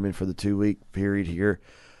your name in for the 2-week period here.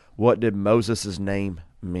 What did Moses' name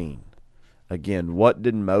mean? Again, what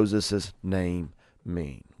did Moses' name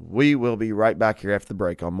mean? We will be right back here after the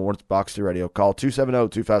break on Morning's Box 2 Radio. Call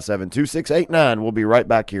 270-257-2689. We'll be right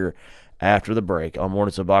back here after the break on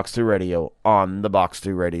Morning's Box 2 Radio on the Box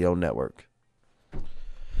 2 Radio Network.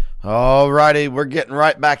 All righty, we're getting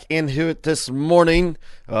right back into it this morning.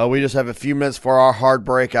 We just have a few minutes for our hard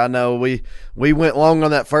break. I know we went long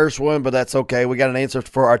on that first one, but that's okay. We got an answer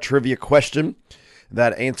for our trivia question.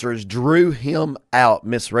 That answer is drew him out.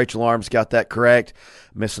 Miss Rachel Arms got that correct.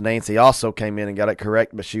 Miss Nancy also came in and got it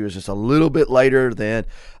correct, but she was just a little bit later than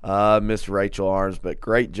Miss Rachel Arms. But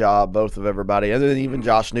great job, both of everybody. Other than even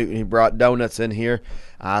Josh Newton, he brought donuts in here.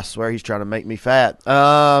 I swear he's trying to make me fat.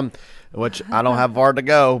 Which I don't have far to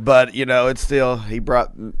go, but it's still he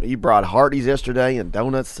brought Hardee's yesterday and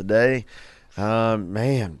donuts today.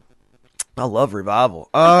 Man, I love Revival.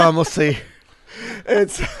 Let's see.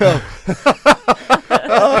 It's the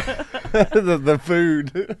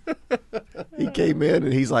food. He came in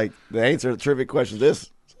and he's like, the answer to the trivia question is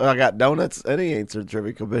this. I got donuts, and he answered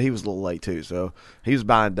trivia, but he was a little late too, so he was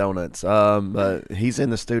buying donuts. But he's in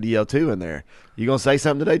the studio too in there. You gonna say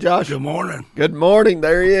something today, Josh? Good morning. Good morning.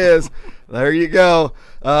 There he is. There you go.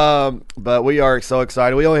 But we are so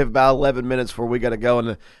excited. We only have about 11 minutes before we got to go,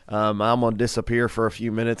 and I'm gonna disappear for a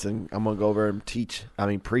few minutes, and I'm gonna go over and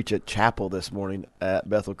preach at chapel this morning at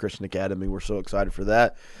Bethel Christian Academy. We're so excited for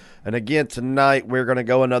that. And again, tonight we're going to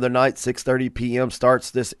go another night. 6:30 p.m.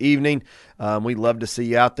 starts this evening. We'd love to see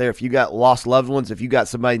you out there. If you got lost loved ones, if you got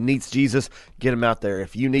somebody who needs Jesus, get them out there.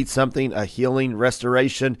 If you need something, a healing,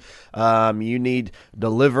 restoration, you need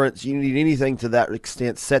deliverance, you need anything to that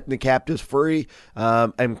extent, setting the captives free,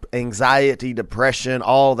 anxiety, depression,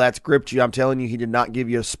 all that's gripped you. I'm telling you, he did not give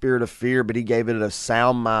you a spirit of fear, but he gave it a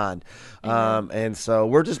sound mind. And so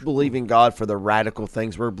we're just believing God for the radical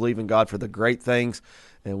things. We're believing God for the great things.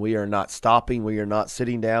 And we are not stopping. We are not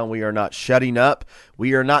sitting down. We are not shutting up.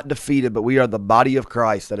 We are not defeated, but we are the body of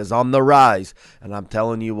Christ that is on the rise. And I'm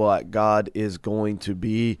telling you what, God is going to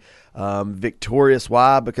be victorious.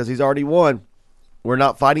 Why? Because he's already won. We're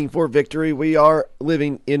not fighting for victory. We are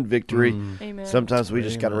living in victory. Amen. Sometimes we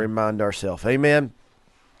just got to remind ourselves. Amen.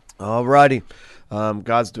 All righty.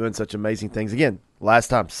 God's doing such amazing things. Again, last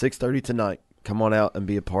time, 6:30 tonight. Come on out and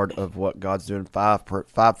be a part of what God's doing.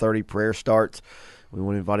 5:30 prayer starts. We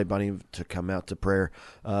want to invite anybody to come out to prayer.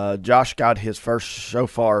 Josh got his first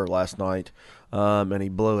shofar last night, and he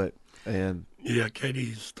blew it. And yeah,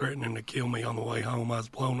 Katie's threatening to kill me on the way home. I was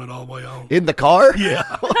blowing it all the way home. In the car? Yeah.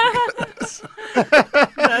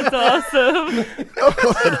 That's awesome.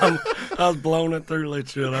 I was blowing it through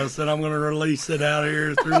Litchfield. I said, I'm going to release it out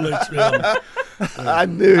here through Litchfield. I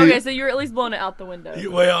knew. Okay, so you're at least blowing it out the window.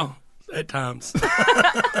 Well, at times.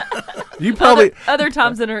 You probably other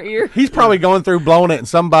times in her ear. He's probably going through blowing it, and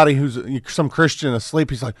somebody who's some Christian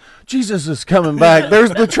asleep, he's like, Jesus is coming back.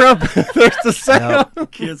 There's the trumpet. There's the sound.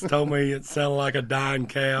 Nope. Kids told me it sounded like a dying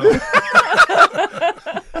cow.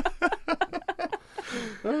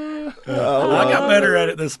 I got better at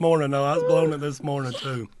it this morning, though. I was blowing it this morning,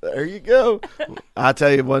 too. There you go. I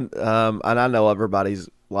tell you one, and I know a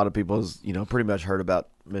lot of people's, pretty much heard about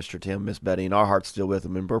Mr. Tim, Miss Betty, and our heart's still with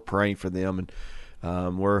them, and we're praying for them, and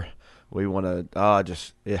we want to,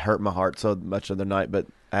 it hurt my heart so much the other night, but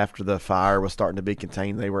after the fire was starting to be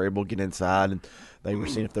contained, they were able to get inside, and they were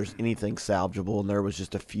seeing if there's anything salvageable, and there was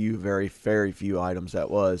just a few, very, very few items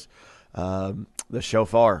that was. The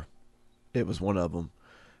shofar, it was one of them,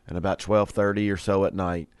 and about 12:30 or so at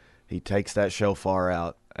night, he takes that shofar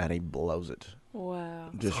out, and he blows it. Wow.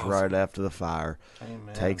 Just awesome. right after the fire.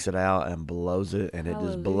 Amen. Takes it out and blows it, and it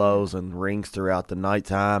Hallelujah. just blows and rings throughout the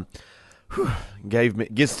nighttime.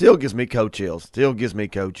 Still gives me cold chills. Still gives me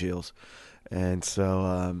cold chills. And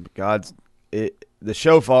so the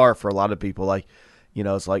shofar for a lot of people,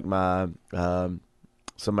 it's like my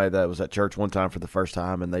somebody that was at church one time for the first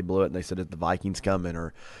time, and they blew it, and they said, "Is the Vikings coming?"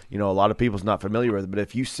 Or a lot of people's not familiar with it, but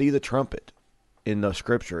if you see the trumpet in the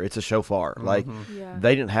scripture, it's a shofar. Yeah.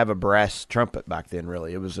 They didn't have a brass trumpet back then,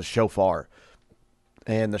 really. It was a shofar.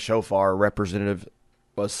 And the shofar representative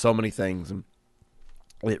was so many things. And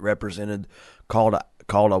it represented call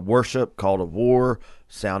to worship, call to war,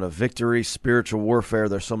 sound of victory, spiritual warfare.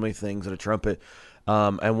 There's so many things in a trumpet.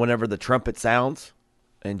 And whenever the trumpet sounds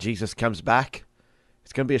and Jesus comes back,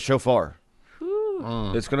 it's going to be a shofar.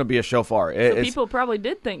 Whew. It's going to be a shofar. So people probably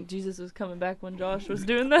did think Jesus was coming back when Josh was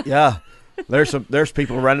doing that. Yeah. There's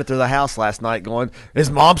people running through the house last night going, "Is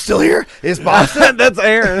Mom still here? Is Mom still?" That's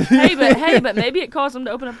Aaron. hey, but maybe it caused them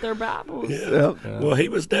to open up their Bibles. Yeah. Well, he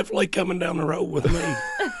was definitely coming down the road with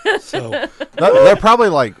me. So They're probably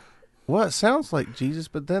like, well, it sounds like Jesus,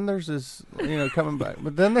 but then there's this, coming back.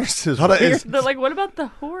 But then there's this. They're like, what about the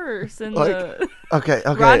horse and the Okay.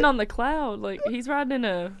 riding on the cloud? Like, he's riding in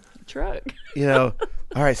a truck.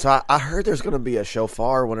 All right, so I heard there's going to be a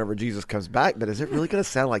shofar whenever Jesus comes back, but is it really going to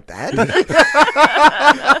sound like that?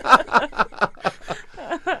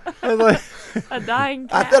 A dying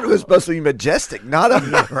cow. I thought it was supposed to be majestic, not a...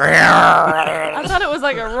 I thought it was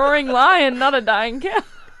like a roaring lion, not a dying cow.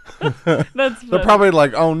 That's They're funny. probably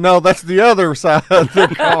like, oh, no, that's the other side. They're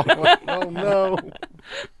calling. Oh, no.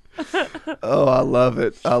 Oh, I love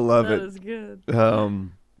it. I love That it. is good.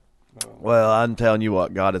 Well, I'm telling you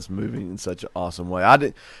what, God is moving in such an awesome way.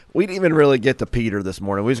 We didn't even really get to Peter this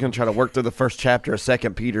morning. We was going to try to work through the first chapter of 2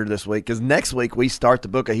 Peter this week, because next week we start the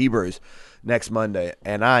book of Hebrews. next Monday,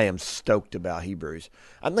 and I am stoked about Hebrews.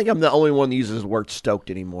 I think I'm the only one that uses the word stoked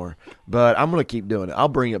anymore, but I'm going to keep doing it. I'll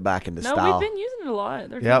bring it back into style. We've been using it a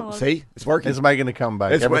lot. Yep, see? It's working. It's making a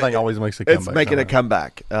comeback. Everything always makes a comeback. It's making a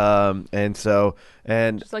comeback. And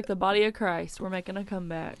just like the body of Christ, we're making a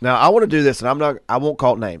comeback. Now, I want to do this, and I won't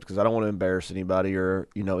call names because I don't want to embarrass anybody or,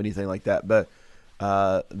 anything like that, but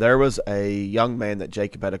there was a young man that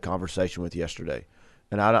Jacob had a conversation with yesterday.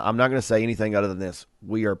 And I'm not going to say anything other than this.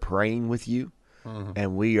 We are praying with you,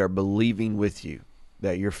 and we are believing with you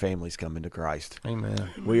that your family's coming to Christ. Amen.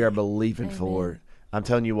 We are believing for it. I'm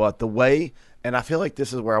telling you what, the way, and I feel like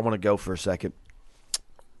this is where I want to go for a second,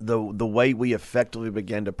 the way we effectively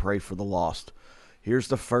begin to pray for the lost. Here's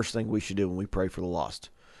the first thing we should do when we pray for the lost,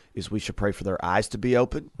 is we should pray for their eyes to be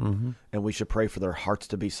open, and we should pray for their hearts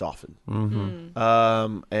to be softened.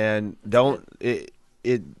 And don't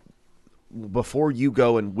before you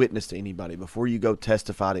go and witness to anybody, before you go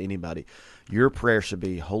testify to anybody, your prayer should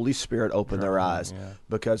be, Holy Spirit, open their eyes. Yeah.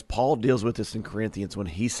 Because Paul deals with this in Corinthians when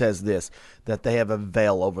he says this, that they have a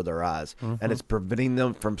veil over their eyes, and it's preventing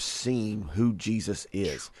them from seeing who Jesus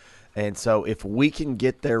is. And so if we can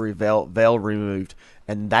get their veil removed,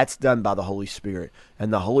 and that's done by the Holy Spirit,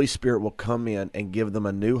 and the Holy Spirit will come in and give them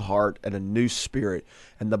a new heart and a new spirit.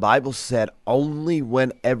 And the Bible said only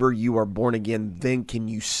whenever you are born again, then can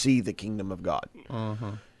you see the kingdom of God.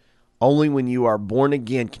 Only when you are born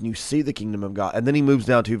again can you see the kingdom of God. And then he moves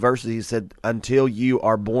down 2 verses. He said, until you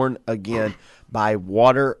are born again by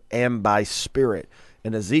water and by spirit.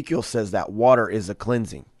 And Ezekiel says that water is a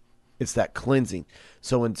cleansing. It's that cleansing.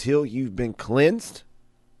 So until you've been cleansed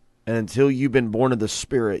and until you've been born of the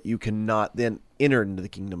Spirit, you cannot then enter into the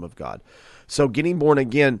kingdom of God. So getting born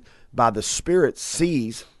again by the Spirit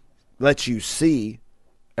lets you see,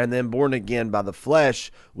 and then born again by the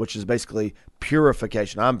flesh, which is basically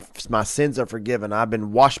purification. My sins are forgiven. I've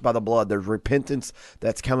been washed by the blood. There's repentance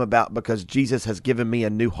that's come about because Jesus has given me a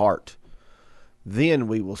new heart. Then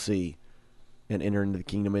we will see and enter into the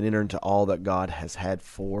kingdom and enter into all that God has had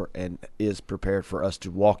for and is prepared for us to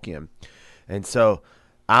walk in. And so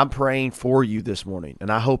I'm praying for you this morning, and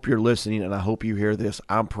I hope you're listening, and I hope you hear this.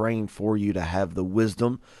 I'm praying for you to have the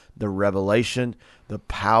wisdom, the revelation, the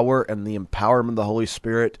power, and the empowerment of the Holy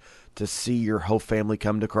Spirit to see your whole family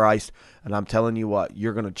come to Christ. And I'm telling you what,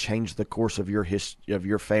 you're going to change the course of your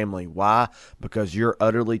family. Why? Because you're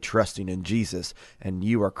utterly trusting in Jesus, and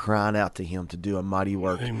you are crying out to him to do a mighty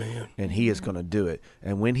work. Amen. And he is going to do it.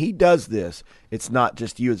 And when he does this, it's not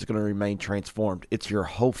just you that's going to remain transformed. It's your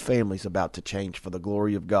whole family's about to change for the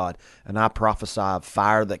glory of God. And I prophesy a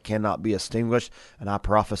fire that cannot be extinguished, and I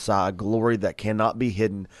prophesy a glory that cannot be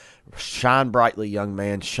hidden. Shine brightly, young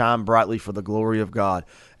man. Shine brightly for the glory of God,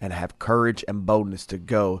 and have courage and boldness to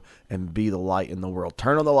go and be the light in the world.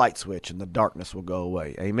 Turn on the light switch, and the darkness will go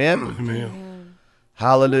away. Amen. Amen.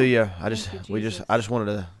 Hallelujah. I just wanted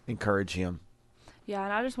to encourage him. Yeah,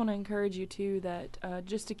 and I just want to encourage you too that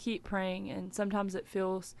just to keep praying. And sometimes it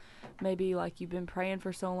feels maybe like you've been praying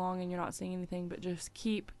for so long and you're not seeing anything, but just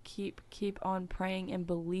keep on praying and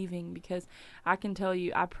believing, because I can tell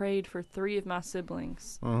you, I prayed for 3 of my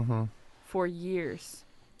siblings for years,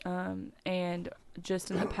 and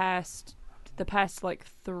just in the past like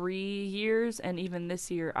 3 years, and even this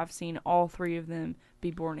year, I've seen all 3 of them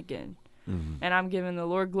be born again. And I'm giving the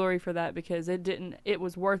Lord glory for that, because it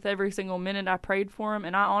was worth every single minute I prayed for him,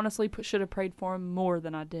 and I honestly should have prayed for him more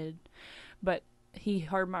than I did. But he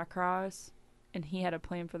heard my cries, and he had a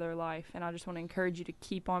plan for their life. And I just want to encourage you to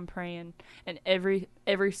keep on praying, and every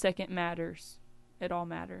second matters. It all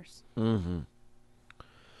matters. And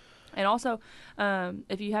also,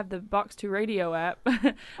 if you have the Box 2 Radio app,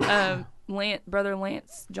 Brother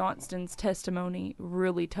Lance Johnston's testimony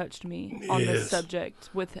really touched me on this subject,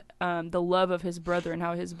 with the love of his brother and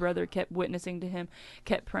how his brother kept witnessing to him,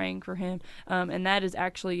 kept praying for him. And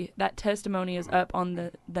that testimony is up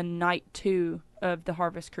on the night 2 of the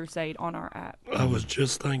Harvest Crusade on our app. I was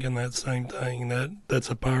just thinking that same thing. That's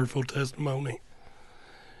a powerful testimony.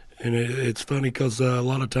 And it's funny because a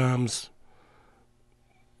lot of times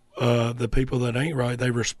the people that ain't right,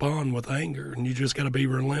 they respond with anger, and you just got to be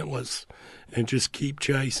relentless and just keep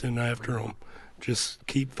chasing after them. Just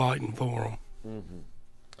keep fighting for them.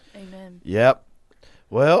 Amen. Yep.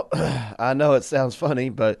 Well, I know it sounds funny,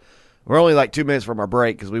 but we're only like 2 minutes from our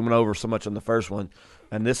break because we went over so much on the first one,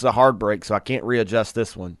 and this is a hard break, so I can't readjust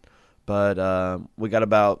this one. But we got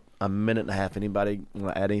about a minute and a half. Anybody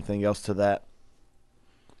want to add anything else to that?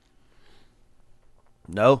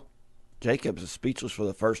 No? Jacob's speechless for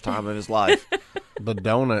the first time in his life. The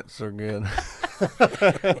donuts are good.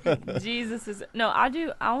 Jesus is... No, I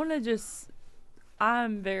do. I want to just...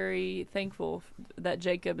 I'm very thankful that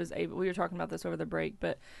Jacob is able. We were talking about this over the break,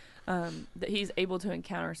 but that he's able to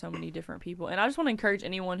encounter so many different people. And I just want to encourage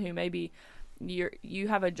anyone who maybe you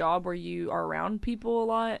have a job where you are around people a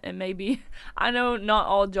lot, and maybe I know not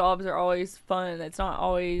all jobs are always fun. It's not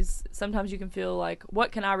always. Sometimes you can feel like,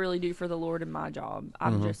 what can I really do for the Lord in my job?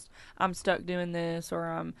 I'm stuck doing this,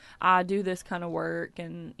 or I do this kind of work,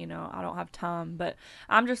 and I don't have time. But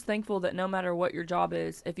I'm just thankful that no matter what your job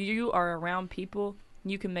is, if you are around people,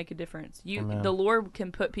 you can make a difference. The Lord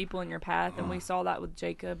can put people in your path, and we saw that with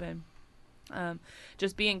Jacob. And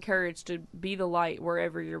just be encouraged to be the light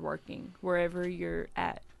wherever you're working, wherever you're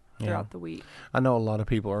at throughout the week. I know a lot of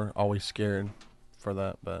people are always scared for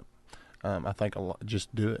that, but I think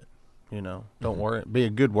just do it. Don't worry. Be a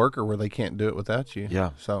good worker where they can't do it without you. Yeah.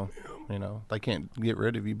 So, they can't get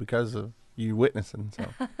rid of you because of you witnessing. So,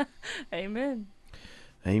 Amen.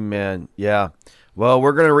 Amen. Yeah. Well,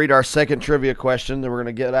 we're going to read our second trivia question. Then we're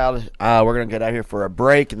going to get out. We're going to get out here for a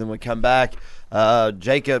break, and then we come back.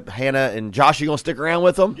 Jacob, Hannah, and Josh, you going to stick around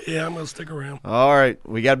with them? Yeah, I'm going to stick around. All right.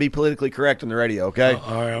 We got to be politically correct on the radio, okay?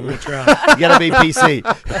 All right, I'm going to try. You got to be PC.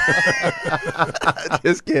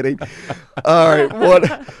 Just kidding. All right.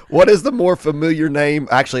 What is the more familiar name?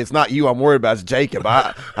 Actually, it's not you I'm worried about. It's Jacob.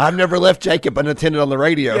 I've never left Jacob unattended on the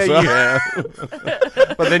radio.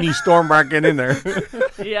 But then you storm back in there.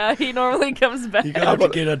 Yeah, he normally comes back. You got to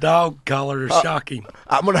get a dog collar to shock him.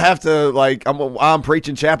 I'm going to have to, I'm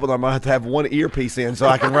preaching chapel. I'm going to have one earpiece in so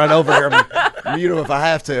I can run over here and mute him if I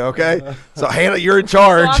have to, okay? So, Hannah, you're in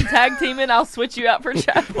charge. So I'm tag teaming. I'll switch you out for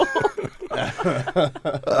chapel.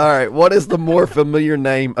 All right. What is the more familiar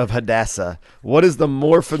name of Hadassah? What is the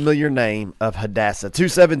more familiar name of Hadassah?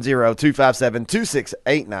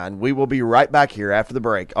 270-257-2689. We will be right back here after the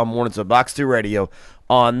break on Mornings of Box 2 Radio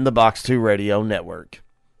on the Box 2 Radio Network.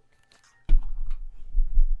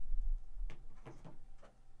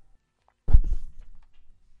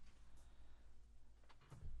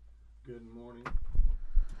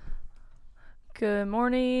 Good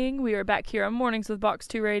morning. We are back here on Mornings with Box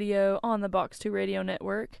 2 Radio on the Box 2 Radio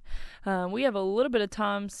Network. We have a little bit of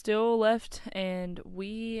time still left, and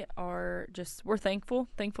we're thankful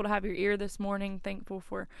to have your ear this morning, thankful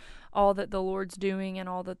for all that the Lord's doing and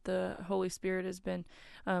all that the Holy Spirit has been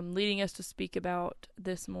leading us to speak about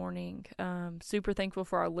this morning. Super thankful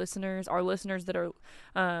for our listeners that are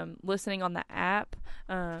listening on the app,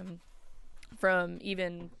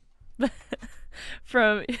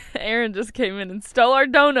 from Aaron just came in and stole our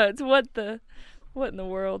donuts. What in the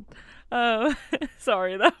world?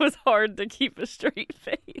 Sorry, that was hard to keep a straight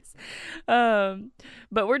face. But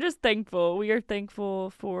we're just thankful. We are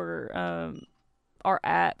thankful for our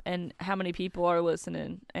app and how many people are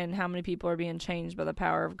listening and how many people are being changed by the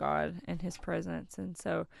power of God and His presence. And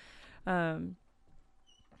so,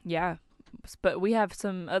 yeah. But we have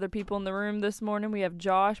some other people in the room this morning. We have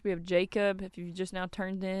Josh. We have Jacob. If you've just now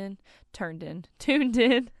tuned in.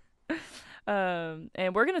 And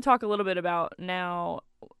we're going to talk a little bit about now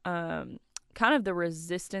kind of the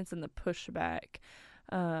resistance and the pushback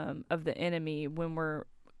of the enemy when we're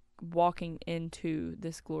walking into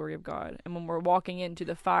this glory of God and when we're walking into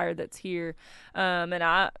the fire that's here. And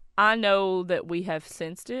I know that we have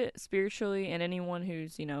sensed it spiritually, and anyone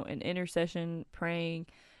who's, in intercession, praying,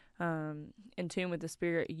 in tune with the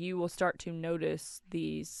Spirit, you will start to notice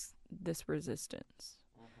this resistance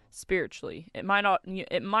spiritually. It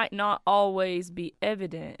might not always be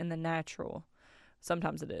evident in the natural.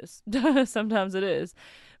 Sometimes it is. Sometimes it is.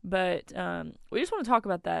 But we just want to talk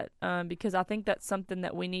about that because I think that's something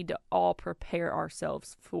that we need to all prepare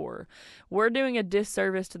ourselves for. We're doing a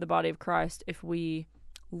disservice to the body of Christ if we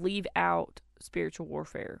leave out spiritual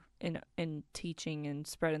warfare in teaching and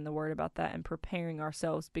spreading the word about that and preparing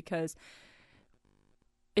ourselves, because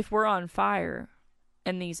if we're on fire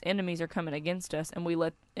and these enemies are coming against us and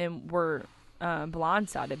we're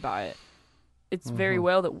blindsided by it, it's very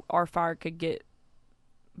well that our fire could get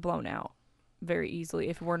blown out very easily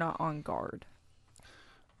if we're not on guard.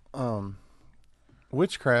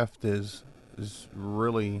 Witchcraft is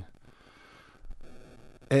really,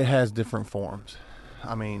 it has different forms.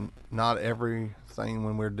 I mean, not everything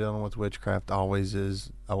when we're dealing with witchcraft always is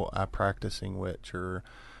a practicing witch or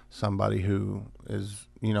somebody who is,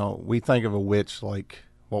 we think of a witch like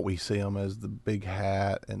what we see them as, the big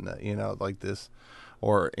hat and like this,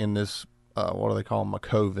 or in this, what do they call them, a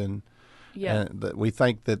coven. Yeah. And that we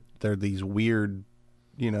think that they're these weird,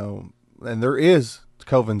 and there is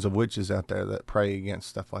covens of witches out there that pray against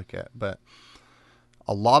stuff like that. But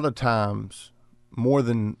a lot of times, more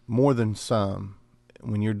than some,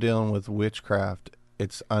 when you're dealing with witchcraft,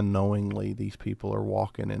 it's unknowingly these people are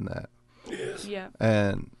walking in that. Yes. Yeah.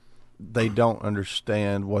 And they don't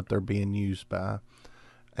understand what they're being used by,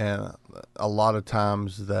 and a lot of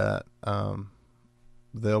times that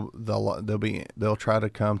they'll try to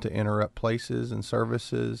come to interrupt places and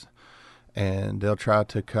services, and they'll try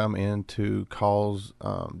to come in to cause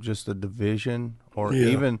just a division, or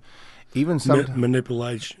even some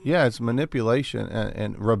manipulation. Yeah, it's manipulation,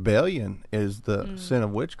 and rebellion is the sin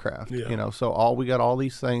of witchcraft. Yeah. So we got all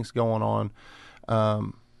these things going on,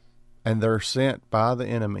 and they're sent by the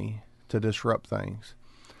enemy to disrupt things.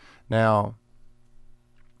 Now,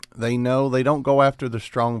 they know they don't go after the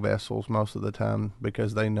strong vessels most of the time,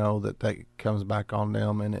 because they know that comes back on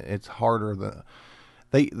them, and it's harder.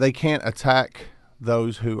 They can't attack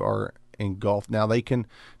those who are engulfed. Now, they can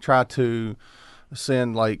try to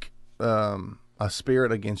send like a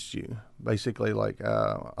spirit against you, basically like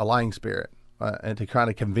a lying spirit, and to kind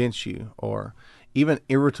of convince you, or even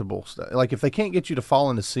irritable stuff. Like if they can't get you to fall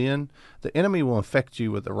into sin, the enemy will infect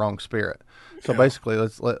you with the wrong spirit. So basically,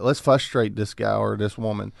 let's frustrate this guy or this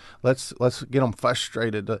woman. Let's get them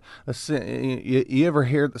frustrated. You ever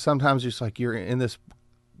hear that sometimes it's like you're in this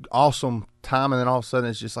awesome time, and then all of a sudden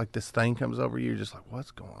it's just like this thing comes over you. You're just like,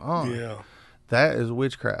 what's going on? Yeah. That is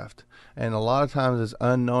witchcraft. And a lot of times it's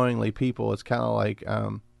unknowingly people. It's kind of like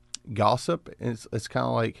gossip. It's kind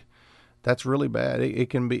of like, that's really bad.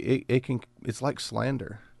 It's like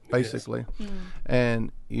slander, basically. Yes.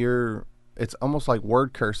 And it's almost like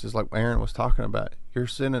word curses, like Aaron was talking about. You're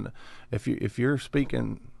sending, if you're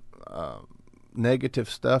speaking negative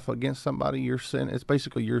stuff against somebody, it's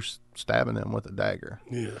basically you're stabbing them with a dagger.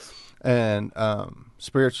 Yes. And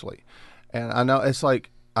spiritually. And I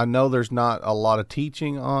know there's not a lot of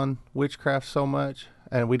teaching on witchcraft so much,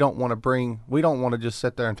 and we don't want to just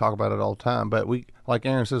sit there and talk about it all the time, but like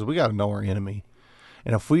Aaron says, we got to know our enemy.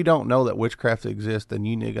 And if we don't know that witchcraft exists, then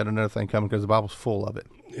you got another thing coming, because the Bible's full of it.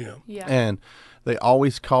 Yeah. And they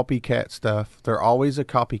always copycat stuff. They're always a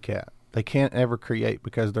copycat. They can't ever create,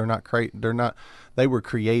 because they were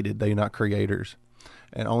created, they're not creators.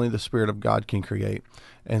 And only the Spirit of God can create.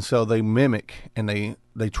 And so they mimic, and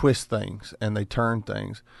they twist things, and they turn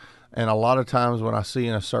things. And a lot of times when I see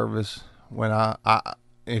in a service,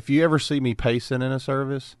 if you ever see me pacing in a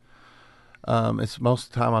service, it's most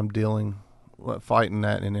of the time fighting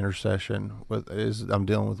that in intercession I'm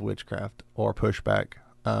dealing with witchcraft or pushback.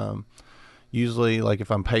 Usually, like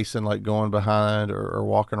if I'm pacing, like going behind or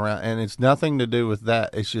walking around, and it's nothing to do with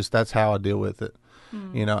that. It's just that's how I deal with it.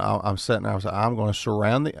 I'm sitting there. I'm going to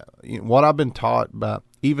surround what I've been taught by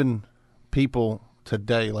even people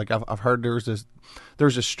today. Like I've heard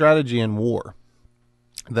there's a strategy in war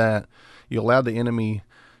that you allow the enemy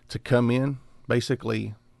to come in,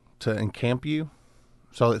 basically to encamp you,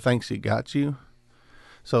 so it thinks he got you.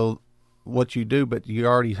 So what you do, but you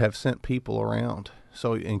already have sent people around,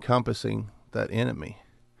 so encompassing that enemy.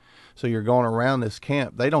 So you're going around this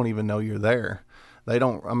camp. They don't even know you're there. They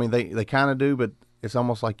don't. I mean, they kind of do, but it's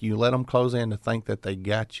almost like you let them close in to think that they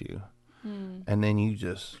got you, and then you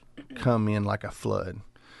just come in like a flood.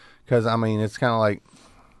 Because, I mean, it's kind of like,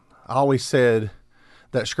 I always said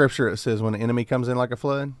that scripture that says when the enemy comes in like a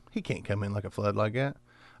flood, he can't come in like a flood like that.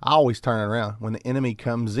 I always turn it around. When the enemy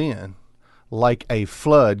comes in like a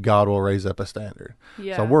flood, God will raise up a standard.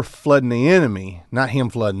 Yeah. So we're flooding the enemy, not him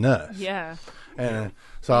flooding us. Yeah. And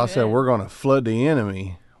so I said, we're going to flood the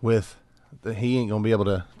enemy with he ain't going to be able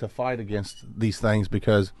to fight against these things,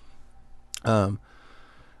 because when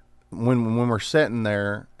we're sitting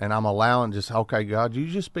there and I'm allowing okay, God, you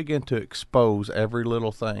just begin to expose every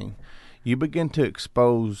little thing. You begin to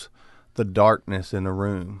expose the darkness in the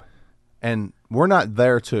room. And we're not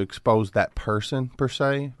there to expose that person per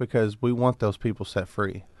se, because we want those people set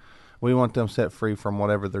free. We want them set free from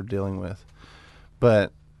whatever they're dealing with.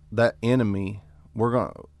 But that enemy,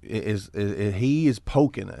 he is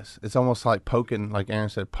poking us. It's almost like poking, like Aaron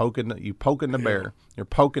said, you poking the bear. You're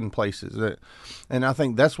poking places. And I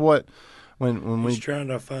think that's what when he's trying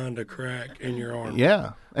to find a crack in your armor.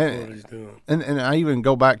 Yeah, that's what he's doing. And I even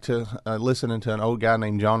go back to listening to an old guy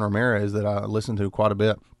named John Ramirez that I listened to quite a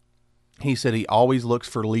bit. He said he always looks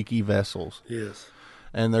for leaky vessels. Yes.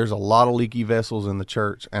 And there's a lot of leaky vessels in the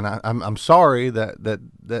church. And I'm sorry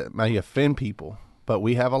that may offend people, but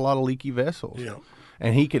we have a lot of leaky vessels. Yeah.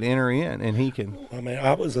 And he could enter in, and he can. I mean,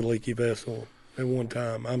 I was a leaky vessel at one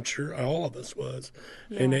time. I'm sure all of us was.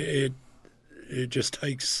 Yeah. And it just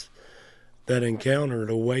takes that encounter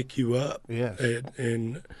to wake you up. Yes.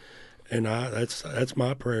 That's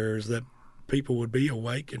my prayer, is that people would be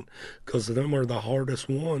awakened, because them are the hardest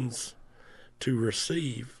ones to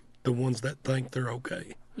receive, the ones that think they're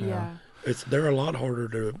okay. Yeah. They're a lot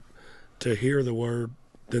harder to hear the word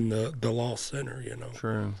than the lost sinner,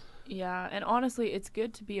 True. Yeah, and honestly, it's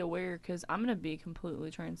good to be aware because I'm going to be completely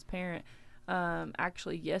transparent.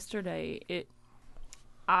 Actually, yesterday,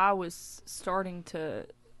 I was starting to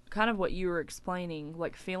kind of what you were explaining,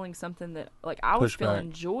 like feeling something that, like, I was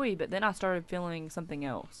feeling joy, but then I started feeling something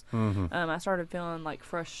else. I started feeling like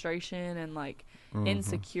frustration and like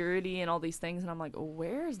insecurity and all these things, and I'm like,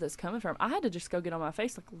 where is this coming from? I had to just go get on my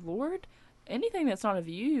face, like, Lord, anything that's not of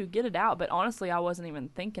you, get it out. But honestly, I wasn't even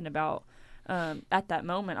thinking about. At that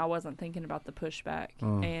moment, I wasn't thinking about the pushback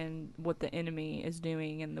and what the enemy is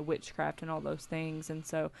doing and the witchcraft and all those things. And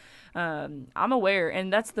so I'm aware,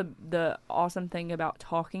 and that's the awesome thing about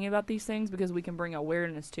talking about these things, because we can bring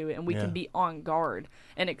awareness to it and we can be on guard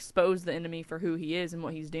and expose the enemy for who he is and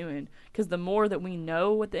what he's doing. Because the more that we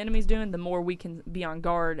know what the enemy's doing, the more we can be on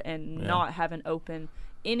guard and not have an open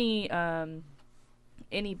give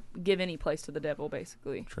any place to the devil,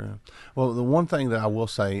 basically. True. Well, the one thing that I will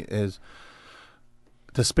say is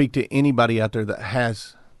to speak to anybody out there that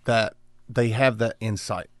has that, they have that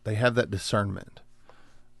insight, they have that discernment.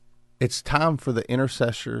 It's time for the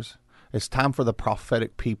intercessors, it's time for the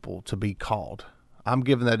prophetic people to be called. I'm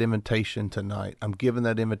giving that invitation tonight. I'm giving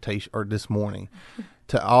that invitation, or this morning,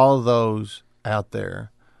 to all those out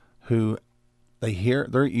there who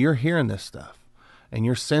you're hearing this stuff and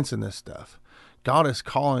you're sensing this stuff. God is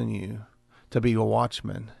calling you to be a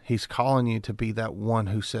watchman. He's calling you to be that one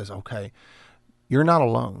who says, okay, you're not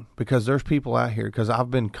alone, because there's people out here, because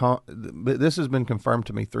this has been confirmed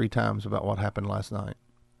to me 3 times about what happened last night,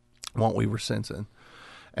 what we were sensing.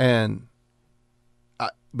 And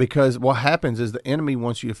because what happens is the enemy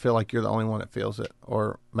wants you to feel like you're the only one that feels it,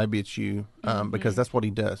 or maybe it's you, because that's what he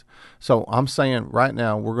does. So I'm saying right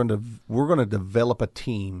now, we're going to develop a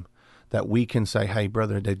team that we can say, hey,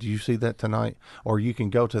 brother, did you see that tonight? Or you can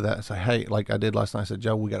go to that and say, hey, like I did last night, I said,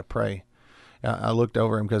 Joe, we got to pray. I looked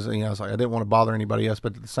over him because, I was like, I didn't want to bother anybody else,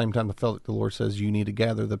 but at the same time, I felt like the Lord says you need to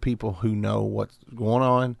gather the people who know what's going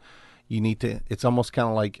on. You need to. It's almost kind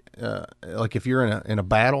of like if you're in a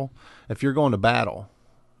battle. If you're going to battle,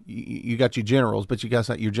 you got your generals, but you got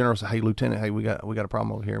your generals say, hey, Lieutenant, hey, we got a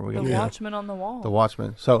problem over here. We got the watchman on the wall. The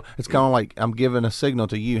watchman. So it's kind of like I'm giving a signal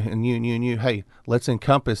to you and you and you and you. Hey, let's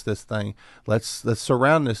encompass this thing. Let's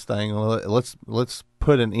surround this thing. Let's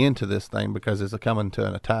put an end to this thing, because it's coming to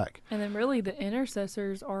an attack. And then really the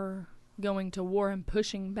intercessors are going to war and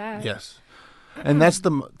pushing back. Yes. And that's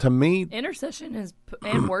to me, intercession is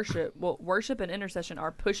and worship. Well, worship and intercession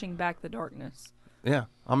are pushing back the darkness. Yeah.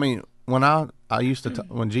 I mean, when I used to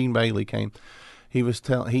when Gene Bailey came, he was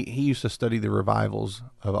he used to study the revivals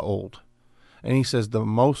of old, and he says the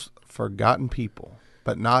most forgotten people,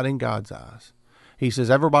 but not in God's eyes. He says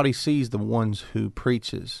everybody sees the ones who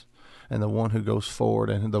preaches, and the one who goes forward,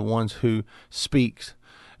 and the ones who speaks,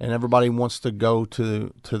 and everybody wants to go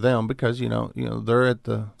to them because they're at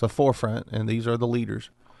the forefront, and these are the leaders.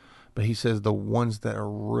 But he says the ones that are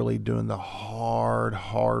really doing the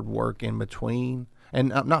hard work in between.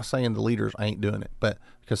 And I'm not saying the leaders ain't doing it, but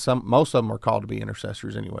because most of them are called to be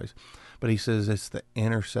intercessors anyways. But he says it's the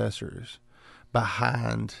intercessors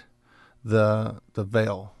behind the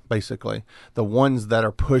veil, basically. The ones that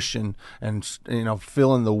are pushing and,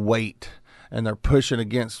 feeling the weight, and they're pushing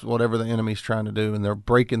against whatever the enemy's trying to do, and they're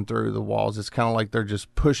breaking through the walls. It's kind of like they're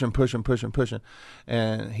just pushing.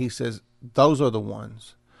 And he says those are the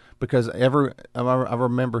ones. Because I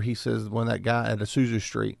remember he says when that guy at Azusa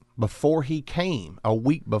Street, before he came, a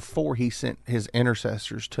week before, he sent his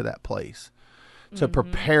intercessors to that place to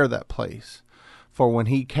prepare that place for when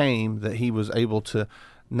he came, that he was able to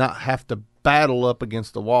not have to battle up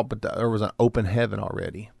against the wall, but there was an open heaven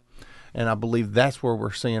already. And I believe that's where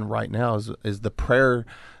we're seeing right now is the prayer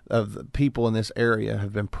of the people in this area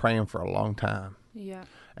have been praying for a long time. Yeah.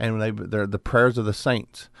 And the prayers of the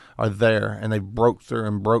saints are there, and they broke through.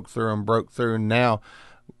 And now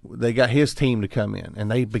they got his team to come in, and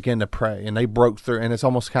they begin to pray, and they broke through. And it's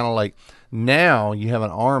almost kind of like now you have an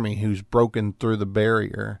army who's broken through the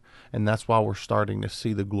barrier, and that's why we're starting to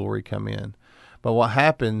see the glory come in. But what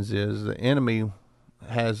happens is the enemy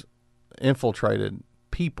has infiltrated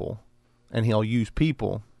people, and he'll use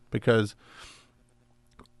people because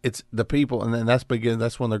it's the people, and then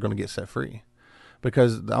that's when they're going to get set free.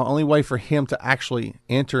 Because the only way for him to actually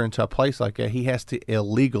enter into a place like that, he has to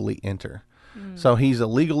illegally enter. So he's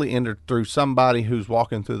illegally entered through somebody who's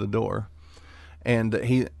walking through the door.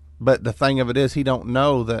 But the thing of it is, he don't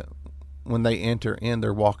know that when they enter in,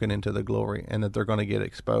 they're walking into the glory, and that they're going to get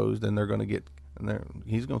exposed, and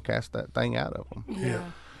he's going to cast that thing out of them. Yeah.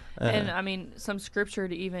 And I mean, some scripture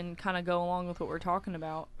to even kind of go along with what we're talking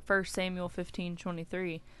about. 1 Samuel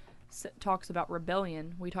 15:23 talks about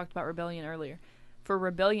rebellion. We talked about rebellion earlier. For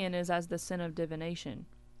rebellion is as the sin of divination,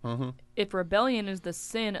 If rebellion is the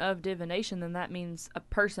sin of divination, then that means a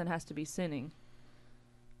person has to be sinning.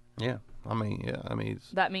 Yeah. I mean,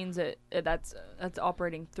 That means that's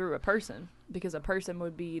operating through a person, because a person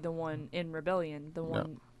would be the one in rebellion, the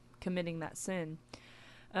one committing that sin.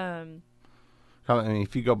 I mean,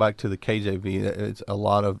 if you go back to the KJV, it's a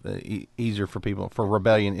lot of easier for people. For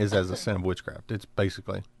rebellion is as a sin of witchcraft. It's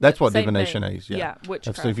basically that's what divination is. Yeah,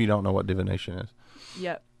 witchcraft. So if you don't know what divination is.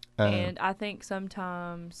 Yep. And I think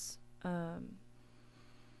sometimes that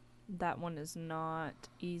one is not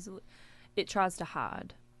easily. It tries to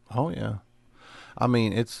hide. Oh yeah, I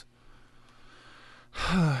mean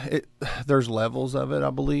there's levels of it. I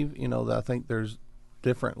believe I think there's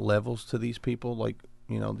different levels to these people. Like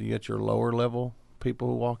you get your lower level people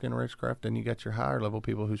who walk in witchcraft, and you got your higher level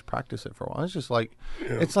people who's practiced it for a while. It's just like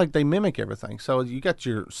it's like they mimic everything. So you got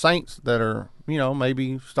your saints that are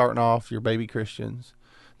maybe starting off your baby Christians.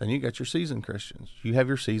 Then you got your seasoned Christians. You have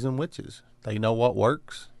your seasoned witches. They know what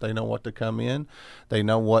works. They know what to come in. They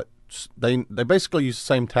know what they basically use the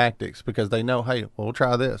same tactics because they know, hey, well, we'll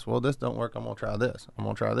try this. Well, this don't work. I'm gonna try this. I'm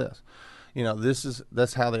gonna try this.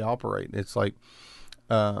 That's how they operate. It's like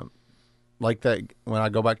that. When I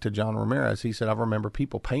go back to John Ramirez, he said, I remember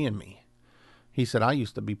people paying me. He said, I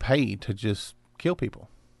used to be paid to just kill people.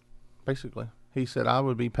 Basically, he said I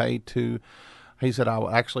would be paid to. He said I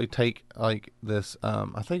would actually take like this.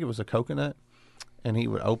 I think it was a coconut, and he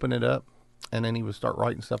would open it up, and then he would start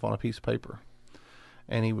writing stuff on a piece of paper.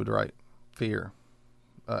 And he would write fear,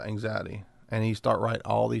 anxiety, and he'd start writing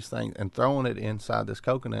all these things and throwing it inside this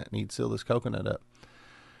coconut, and he'd seal this coconut up.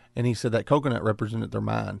 And he said that coconut represented their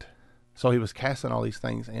mind. So he was casting all these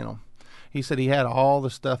things in them. He said he had all the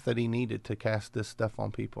stuff that he needed to cast this stuff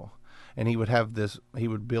on people. And he would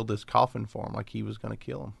build this coffin for them like he was going to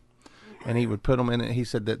kill them. And he would put them in it. He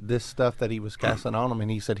said that this stuff that he was casting on them,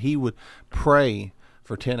 and he said he would pray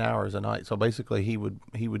for 10 hours a night. So basically he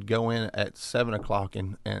would go in at 7 o'clock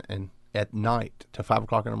and at night to 5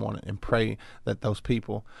 o'clock in the morning and pray that those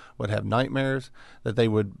people would have nightmares, that they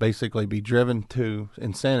would basically be driven to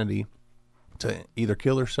insanity to either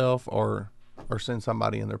kill themselves or send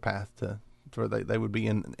somebody in their path to where they would be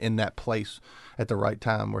in that place at the right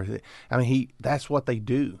time. That's what they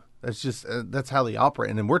do. That's just that's how they operate.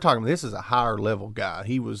 And then we're talking, this is a higher level guy.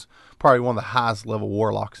 He was probably one of the highest level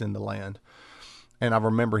warlocks in the land. And I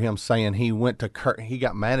remember him saying he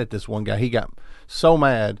got mad at this one guy. He got so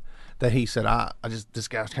mad that he said, this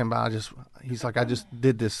guy came by. He's like, I just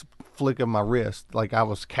did this flick of my wrist. Like I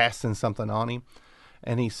was casting something on him.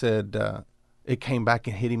 And he said, it came back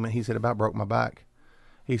and hit him. He said, about broke my back.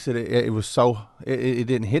 He said, it was so, it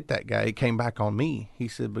didn't hit that guy. It came back on me. He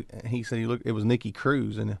said, it was Nicky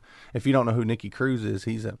Cruz. And if you don't know who Nicky Cruz is,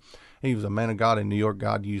 he was a man of God in New York.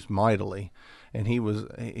 God used mightily. And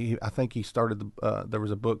I think he started there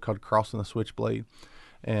was a book called Crossing the Switchblade,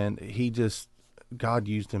 and God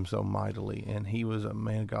used him so mightily, and he was a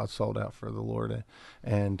man God sold out for the Lord.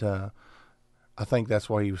 And I think that's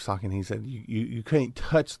why he was talking. He said, you can't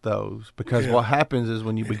touch those because what happens is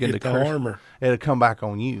when you begin to curse, armor, it'll come back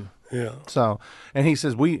on you. Yeah. So, and he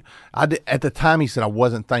says, at the time he said, I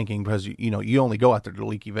wasn't thinking because, you only go after the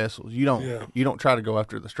leaky vessels. You don't try to go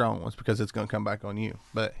after the strong ones because it's going to come back on you.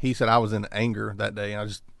 But he said, I was in anger that day and I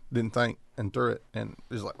just didn't think and threw it. And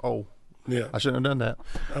it's like, oh, yeah, I shouldn't have done that.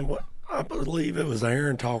 I believe it was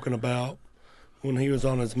Aaron talking about when he was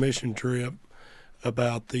on his mission trip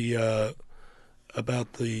about the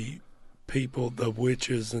people, the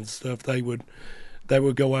witches and stuff. They would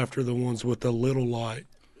go after the ones with the little light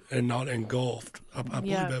and not engulfed. I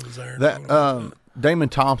believe that was Aaron. Damon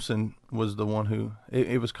Thompson was the one who,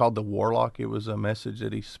 it was called the Warlock. It was a message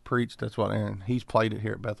that he preached. That's what Aaron, he's played it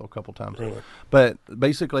here at Bethel a couple times. Really? But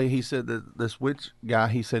basically he said that this witch guy,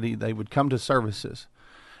 he said they would come to services.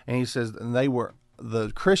 And he says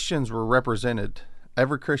the Christians were represented.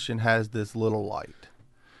 Every Christian has this little light.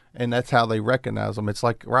 And that's how they recognize them. It's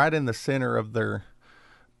like right in the center of their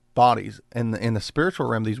bodies. And in the spiritual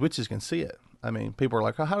realm, these witches can see it. I mean, people are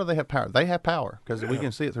like, oh, how do they have power? They have power because we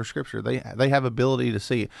can see it through Scripture. They have ability to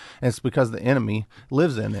see it, and it's because the enemy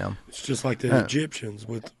lives in them. It's just like the Egyptians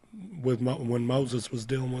when Moses was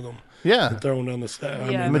dealing with them. Yeah, and throwing down the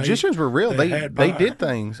staff. Yeah. I mean, magicians were real. They did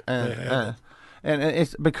things, and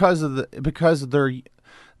it's because we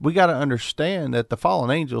got to understand that the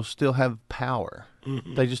fallen angels still have power.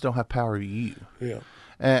 Mm-hmm. They just don't have power to you. Yeah,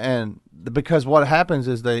 and because what happens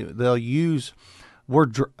is they'll use.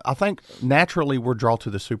 I think naturally we're drawn to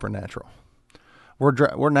the supernatural.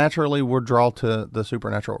 We're naturally drawn to the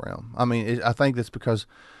supernatural realm. I mean, I think that's because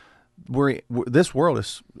this world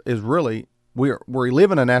is really we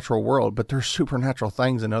live in a natural world, but there's supernatural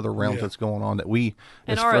things in other realms that's going on that we.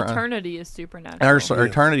 And our eternity is supernatural. Our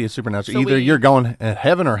eternity is supernatural. So Either you're going in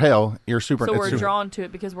heaven or hell. So we're drawn to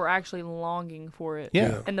it because we're actually longing for it.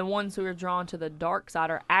 Yeah. And the ones who are drawn to the dark side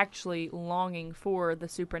are actually longing for the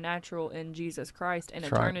supernatural in Jesus Christ and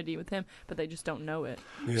eternity with Him, but they just don't know it.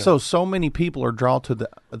 Yeah. So many people are drawn to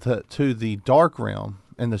the dark realm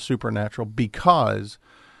and the supernatural because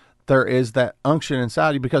there is that unction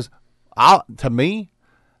inside you. Because to me,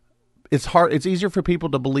 it's hard. It's easier for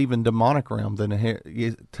people to believe in demonic realm than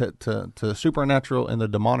to supernatural in the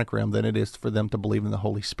demonic realm than it is for them to believe in the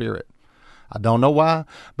Holy Spirit. I don't know why,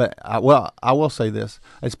 but I will say this: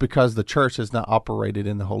 it's because the church has not operated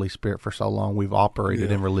in the Holy Spirit for so long. We've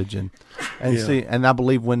operated in religion, and I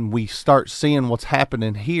believe when we start seeing what's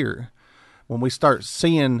happening here, when we start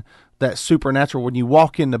seeing that supernatural, when you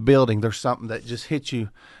walk in the building, there's something that just hits you.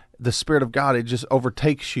 The Spirit of God, it just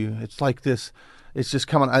overtakes you. It's like this. It's just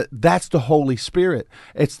coming. That's the Holy Spirit.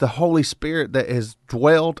 It's the Holy Spirit that has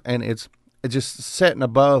dwelled, and it's just sitting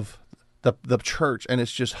above the church, and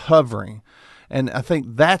it's just hovering. And I think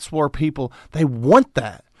that's where people, they want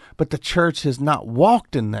that, but the church has not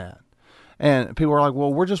walked in that. And people are like,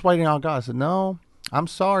 well, we're just waiting on God. I said, no, I'm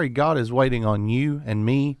sorry. God is waiting on you and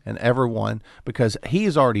me and everyone because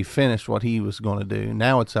He's already finished what He was going to do.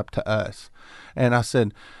 Now it's up to us. And I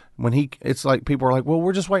said, it's like people are like, well,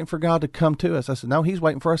 we're just waiting for God to come to us. I said, no, He's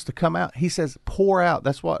waiting for us to come out. He says, pour out.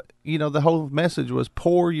 That's what, the whole message was,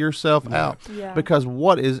 pour yourself out. Yeah. Because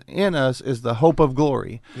what is in us is the hope of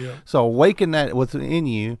glory. Yeah. So awaken that within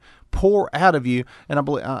you, pour out of you. And I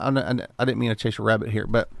believe, I didn't mean to chase a rabbit here,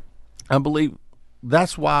 but I believe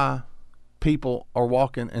that's why people are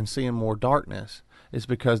walking and seeing more darkness is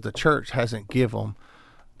because the church hasn't given them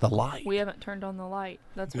the light. We haven't turned on the light.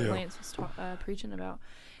 That's what Lance was preaching about.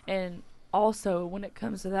 And also, when it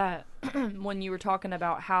comes to that, when you were talking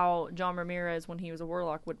about how John Ramirez, when he was a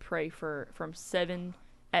warlock, would pray from 7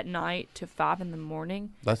 at night to 5 in the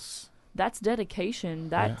morning. That's dedication.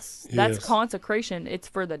 That's consecration. It's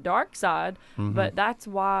for the dark side, but that's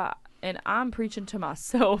why. And I'm preaching to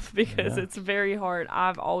myself because it's very hard.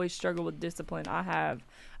 I've always struggled with discipline. I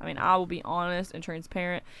will be honest and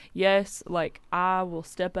transparent. Yes, I will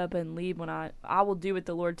step up and lead when I will do what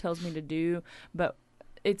the Lord tells me to do, but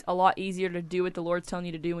it's a lot easier to do what the Lord's telling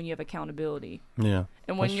you to do when you have accountability. Yeah.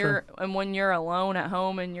 And when you're alone at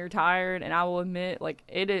home and you're tired, and I will admit,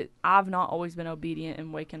 I've not always been obedient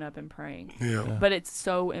in waking up and praying. Yeah. But it's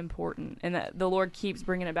so important, and that the Lord keeps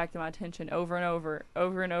bringing it back to my attention over and over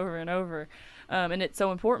and over and over. And it's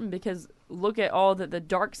so important because look at all that the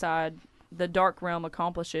dark side, the dark realm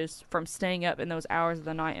accomplishes from staying up in those hours of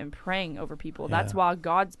the night and praying over people. Yeah. That's why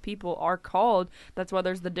God's people are called. That's why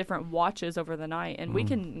there's the different watches over the night. And we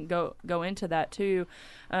can go into that too.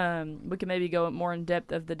 We can maybe go more in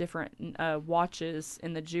depth of the different watches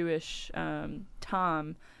in the Jewish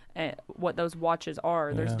time, what those watches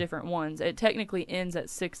are. There's different ones. It technically ends at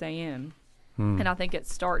 6 a.m. And I think it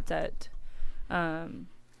starts at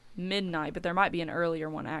midnight, but there might be an earlier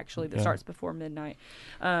one actually that starts before midnight.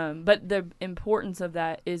 But the importance of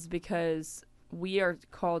that is because we are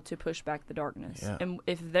called to push back the darkness. Yeah. And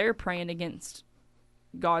if they're praying against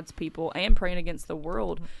God's people and praying against the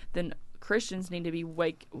world, then Christians need to be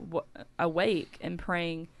awake and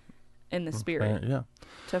praying in the Spirit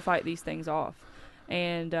to fight these things off.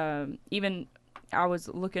 And even I was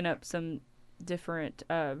looking up some different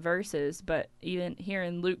verses, but even here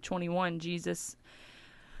in Luke 21, Jesus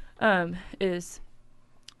is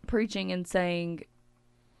preaching and saying,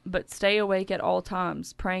 but stay awake at all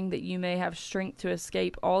times, praying that you may have strength to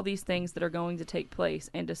escape all these things that are going to take place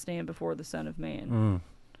and to stand before the Son of Man.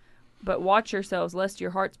 But watch yourselves, lest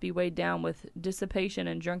your hearts be weighed down with dissipation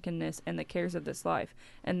and drunkenness and the cares of this life,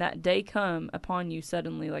 and that day come upon you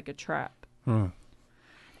suddenly like a trap.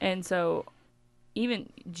 And so even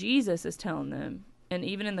Jesus is telling them, and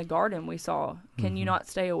even in the garden we saw, can you not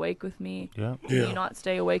stay awake with me? Yeah. Can you not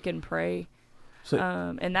stay awake and pray? So,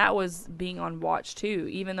 and that was being on watch too,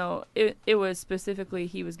 even though it was specifically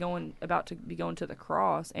he was about to be going to the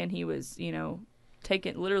cross, and he was,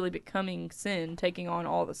 literally becoming sin, taking on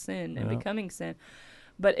all the sin and becoming sin.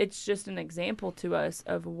 But it's just an example to us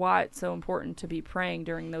of why it's so important to be praying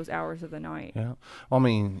during those hours of the night. Yeah. Well, I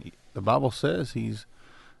mean, the Bible says he's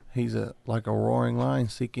like a roaring lion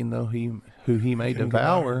seeking who he may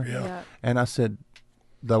devour. Yeah. And I said,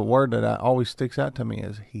 the word that always sticks out to me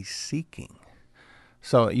is he's seeking.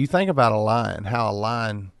 So you think about a lion, how a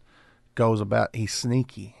lion goes about, he's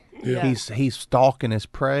sneaky. Yeah. He's stalking his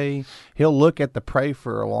prey. He'll look at the prey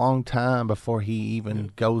for a long time before he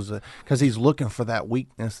even goes, because he's looking for that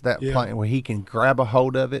weakness, that point where he can grab a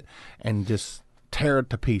hold of it and just tear it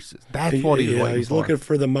to pieces. That's what he's waiting he's for. looking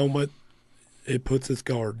for the moment it puts its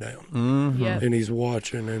guard down. Mm-hmm. Yep. And he's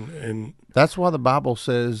watching, and that's why the Bible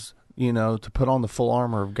says, to put on the full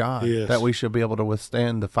armor of God, that we should be able to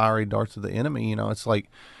withstand the fiery darts of the enemy. It's like,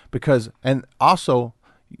 and also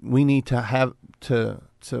we need to have to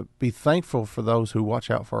be thankful for those who watch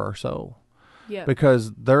out for our soul. Yeah.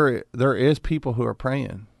 Because there is people who are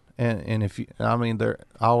praying. And I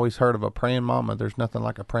always heard of a praying mama. There's nothing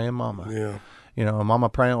like a praying mama. Yeah. A mama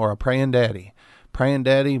praying, or a praying daddy. Praying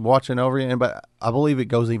daddy watching over you. But I believe it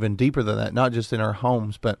goes even deeper than that, not just in our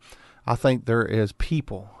homes, but I think there is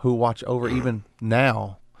people who watch over even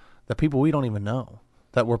now, the people we don't even know,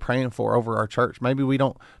 that we're praying for over our church. Maybe we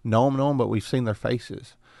don't know them, but we've seen their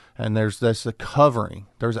faces. And there's a covering.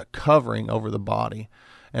 There's a covering over the body.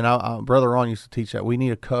 And Brother Ron used to teach that we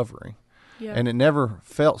need a covering. Yeah. And it never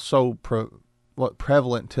felt so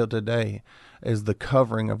prevalent till today as the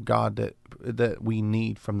covering of God that we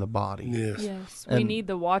need from the body. Yes. We need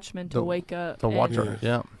the watchman to wake up. The watcher,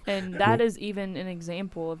 yeah. And that is even an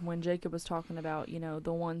example of when Jacob was talking about,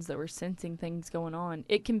 the ones that were sensing things going on.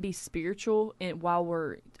 It can be spiritual while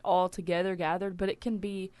we're all together gathered, but it can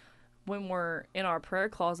be when we're in our prayer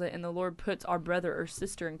closet and the Lord puts our brother or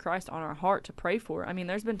sister in Christ on our heart to pray for. I mean,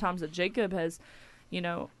 there's been times that Jacob has,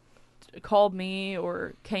 called me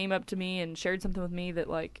or came up to me and shared something with me that,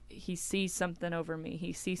 like, he sees something over me.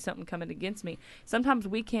 He sees something coming against me. Sometimes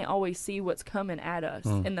we can't always see what's coming at us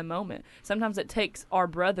in the moment. Sometimes it takes our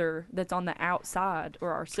brother that's on the outside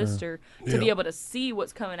or our sister to be able to see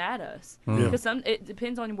what's coming at us. Because it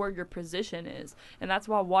depends on where your position is. And that's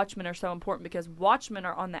why watchmen are so important, because watchmen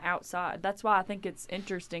are on the outside. That's why I think it's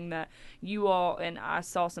interesting that you all, and I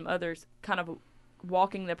saw some others, kind of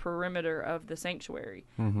walking the perimeter of the sanctuary.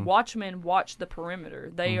 Watchmen watch the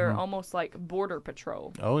perimeter. They are almost like border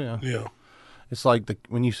patrol. Oh, yeah. Yeah. It's like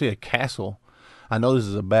when you see a castle. I know this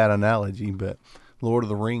is a bad analogy, but Lord of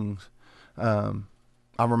the Rings. I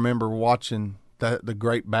remember watching the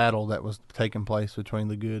great battle that was taking place between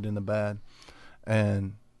the good and the bad.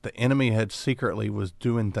 And the enemy had secretly was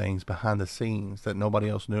doing things behind the scenes that nobody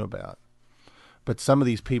else knew about. But some of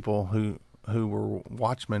these people who were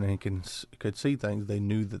watchmen and could see things, they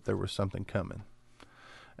knew that there was something coming.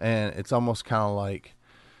 And it's almost kind of like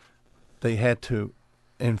they had to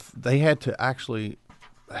actually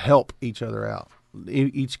help each other out.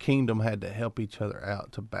 Each kingdom had to help each other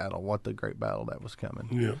out to battle the great battle that was coming.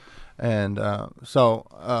 Yeah. And so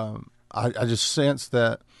I just sense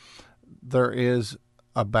that there is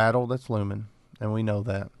a battle that's looming, and we know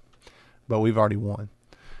that, but we've already won.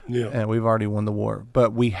 Yeah. And we've already won the war.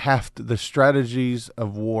 But we have to, the strategies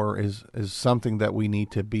of war is something that we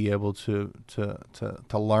need to be able to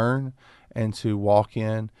learn and to walk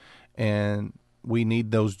in. And we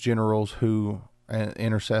need those generals and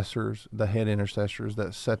intercessors, the head intercessors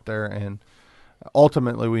that sit there. And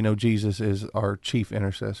ultimately, we know Jesus is our chief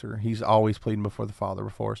intercessor. He's always pleading before the Father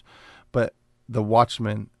before us. But the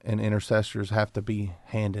watchmen and intercessors have to be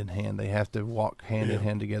hand in hand. They have to walk hand in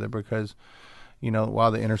hand together, because while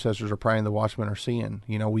the intercessors are praying, the watchmen are seeing.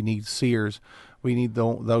 We need seers. We need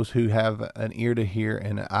those who have an ear to hear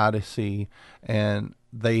and an eye to see, and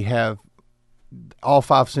they have all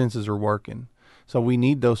five senses are working. So we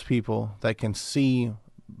need those people that can see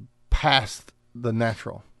past the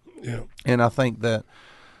natural. Yeah. And I think that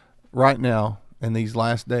right now, in these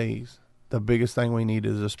last days, the biggest thing we need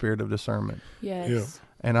is a spirit of discernment. Yes. Yeah.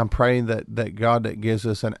 And I'm praying that God that gives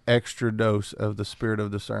us an extra dose of the spirit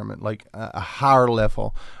of discernment, like a higher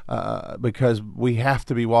level, because we have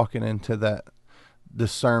to be walking into that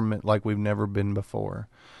discernment like we've never been before.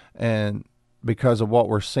 And because of what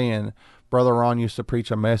we're seeing, Brother Ron used to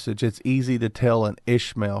preach a message, it's easy to tell an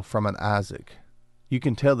Ishmael from an Isaac. You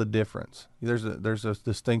can tell the difference. There's a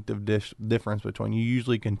distinctive difference between, you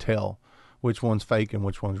usually can tell which one's fake and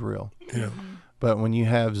which one's real. Yeah. But when you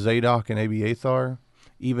have Zadok and Abiathar,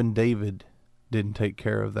 even David didn't take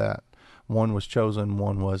care of that. One was chosen,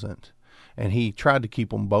 one wasn't. And he tried to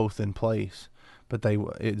keep them both in place. But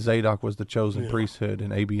Zadok was the chosen priesthood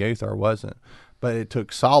and Abiathar wasn't. But it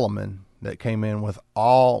took Solomon that came in with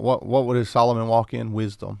all, what would Solomon walk in?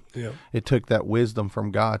 Wisdom. Yeah. It took that wisdom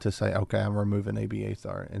from God to say, okay, I'm removing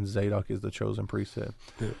Abiathar, and Zadok is the chosen priesthood.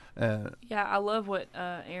 Yeah, I love what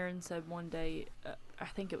Aaron said one day. I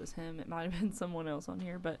think it was him. It might have been someone else on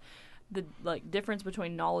here, but the difference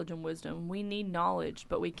between knowledge and wisdom. We need knowledge,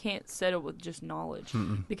 but we can't settle with just knowledge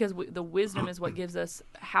because the wisdom is what gives us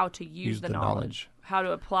how to use the knowledge, how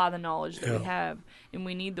to apply the knowledge that we have, and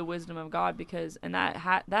we need the wisdom of God and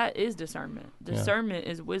that is discernment. Discernment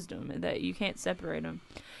is wisdom, and that you can't separate them.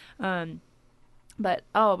 But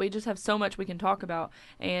we just have so much we can talk about,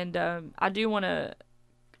 and I want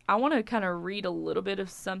to kind of read a little bit of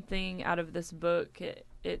something out of this book.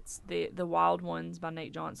 It's the Wild Ones by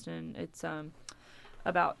Nate Johnston. It's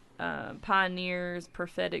about pioneers,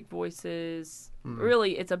 prophetic voices.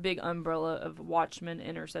 Really, it's a big umbrella of watchmen,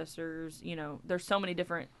 intercessors. There's so many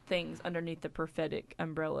different things underneath the prophetic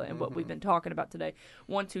umbrella and what we've been talking about today.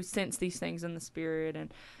 Ones who sense these things in the spirit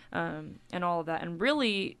and all of that. And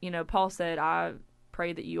really, Paul said, I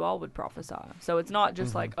pray that you all would prophesy. So it's not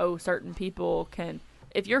just like, certain people can.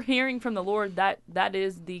 If you're hearing from the Lord, that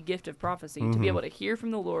is the gift of prophecy, to be able to hear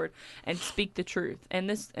from the Lord and speak the truth. And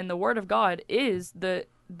the word of God is the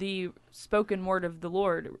spoken word of the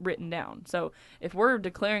Lord written down. So if we're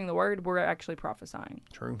declaring the word, we're actually prophesying.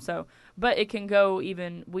 True. So, but it can go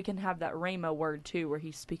we can have that rhema word too, where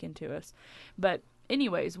he's speaking to us. But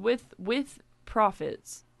anyways, with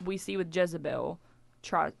prophets, we see with Jezebel,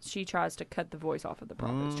 she tries to cut the voice off of the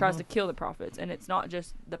prophets, tries to kill the prophets, and it's not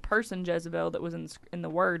just the person Jezebel that was in the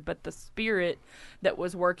word, but the spirit that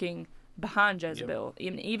was working behind Jezebel.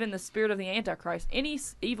 Even the spirit of the Antichrist, any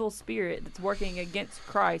evil spirit that's working against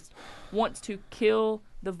Christ wants to kill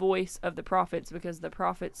the voice of the prophets, because the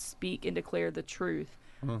prophets speak and declare the truth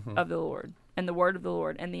of the Lord and the word of the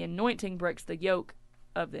Lord, and the anointing breaks the yoke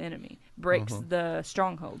of the enemy, breaks the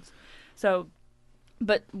strongholds. So.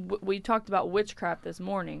 But we talked about witchcraft this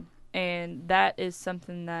morning, and that is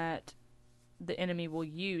something that the enemy will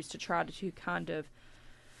use to try to kind of.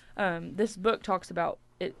 This book talks about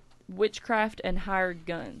witchcraft and hired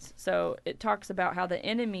guns. So it talks about how the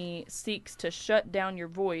enemy seeks to shut down your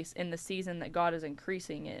voice in the season that God is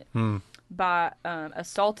increasing it by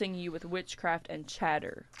assaulting you with witchcraft and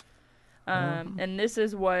chatter. And this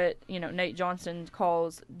is what Nate Johnston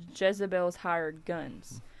calls Jezebel's hired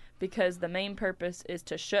guns. Because the main purpose is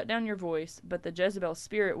to shut down your voice, but the Jezebel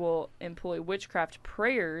spirit will employ witchcraft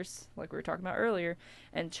prayers, like we were talking about earlier,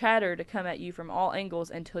 and chatter to come at you from all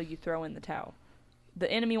angles until you throw in the towel.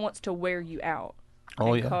 The enemy wants to wear you out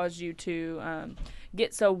and cause you to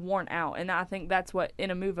get so worn out. And I think that's what,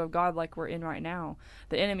 in a move of God like we're in right now,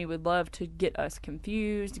 the enemy would love to get us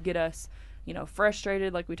confused, get us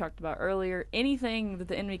frustrated, like we talked about earlier. Anything that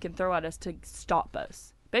the enemy can throw at us to stop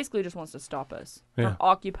us. Basically just wants to stop us from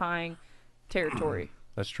occupying territory.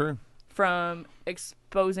 That's true. From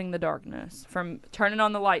exposing the darkness, from turning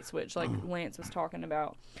on the light switch like Lance was talking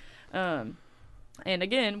about. And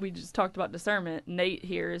again, we just talked about discernment. Nate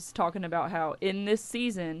here is talking about how in this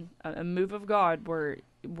season, a move of God, we're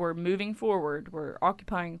moving forward, we're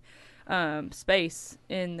occupying space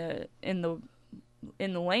in the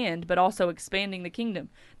land, but also expanding the kingdom.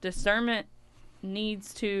 Discernment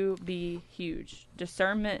needs to be huge.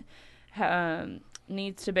 Discernment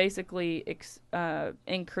needs to basically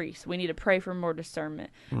increase. We need to pray for more discernment.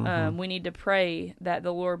 We need to pray that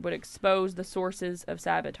the Lord would expose the sources of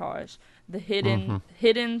sabotage, the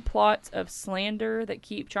hidden plots of slander that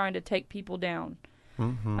keep trying to take people down.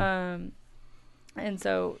 And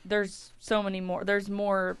so there's so many more. There's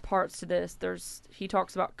more parts to this. He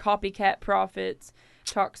talks about copycat prophets,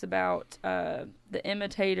 talks about the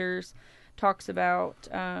imitators, talks about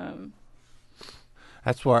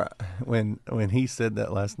that's why when he said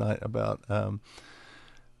that last night about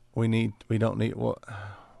we don't need what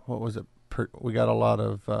was it, we got a lot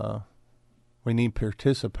of we need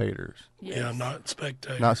participators. Yes. Not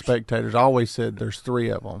spectators. I always said there's three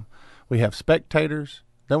of them. We have spectators,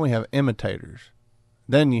 then we have imitators,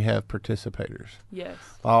 then you have participators. Yes.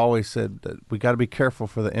 I always said that we got to be careful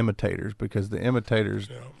for the imitators, because the imitators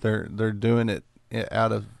they're doing it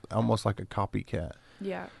out of almost like a copycat.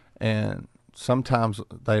 Yeah. And sometimes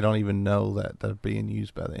they don't even know that they're being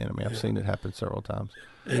used by the enemy. I've seen it happen several times.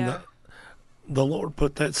 And the Lord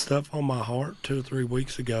put that stuff on my heart 2 or 3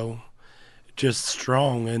 weeks ago, just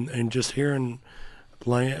strong, and just hearing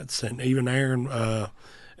Lance and even Aaron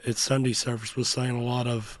at Sunday service was saying a lot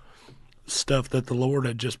of stuff that the Lord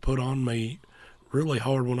had just put on me really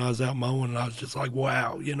hard when I was out mowing, and I was just like,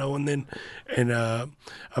 wow, and then, I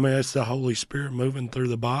mean, that's the Holy Spirit moving through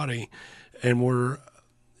the body, and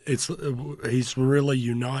He's really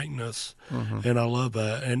uniting us, and I love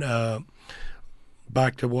that. And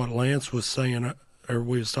back to what Lance was saying, or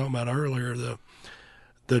we was talking about earlier,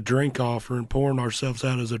 the drink offering, pouring ourselves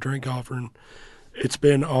out as a drink offering, it's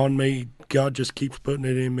been on me. God just keeps putting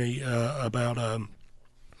it in me about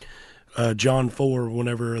John 4,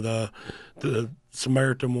 whenever the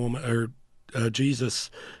Samaritan woman, or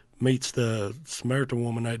Jesus meets the Samaritan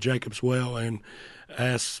woman at Jacob's well and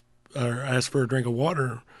asks for a drink of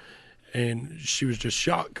water, and she was just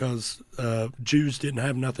shocked because Jews didn't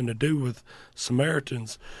have nothing to do with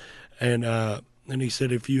Samaritans, and he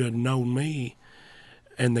said, if you had known me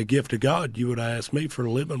and the gift of God, you would have asked me for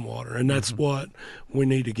living water. And that's what we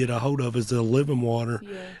need to get a hold of, is the living water.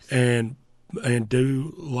 Yes. And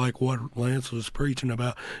do like what Lance was preaching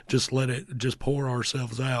about. Just let it just pour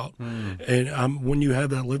ourselves out. And when you have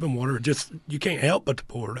that living water, you can't help but to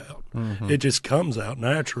pour it out. It just comes out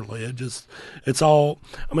naturally. It's all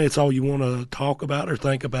you want to talk about or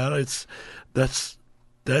think about. That's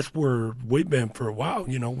where we've been for a while.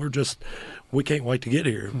 We can't wait to get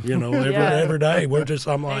here. Every day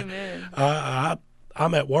I'm like,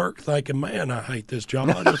 I'm at work thinking, man, I hate this job.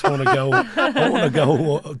 I just want to go. I want to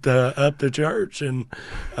go up to church and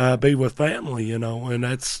be with family. And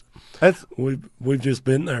that's we've just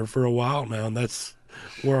been there for a while now, and that's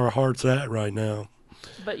where our heart's at right now.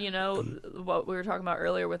 But what we were talking about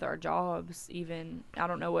earlier with our jobs, even, I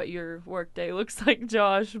don't know what your work day looks like,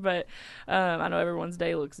 Josh, but I know everyone's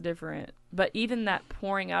day looks different. But even that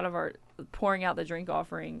pouring out the drink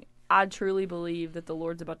offering, I truly believe that the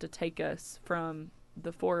Lord's about to take us from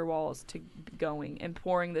the four walls to going and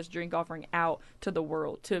pouring this drink offering out to the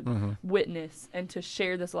world to witness and to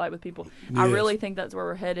share this light with people. Yes. I really think that's where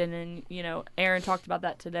we're headed. And, Aaron talked about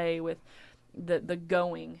that today with the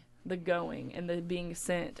going and the being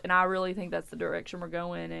sent. And I really think that's the direction we're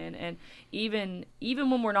going in. And even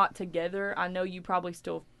when we're not together, I know you probably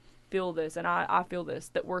still feel this, and I feel this,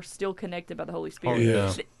 that we're still connected by the Holy Spirit. Oh,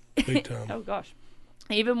 yeah. Big time. Oh, gosh.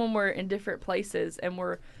 Even when we're in different places and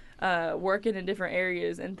we're working in different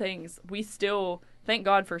areas and things, we still thank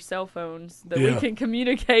God for cell phones that we can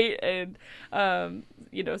communicate and,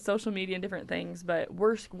 social media and different things, but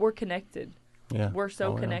we're connected. Yeah. We're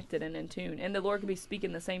so connected and in tune. And the Lord could be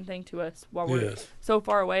speaking the same thing to us while we're so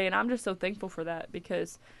far away. And I'm just so thankful for that,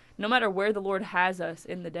 because no matter where the Lord has us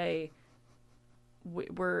in the day,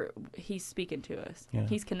 He's speaking to us. Yeah.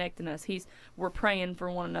 He's connecting us. We're praying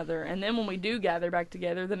for one another. And then when we do gather back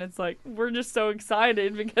together, then it's like we're just so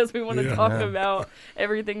excited because we want to talk about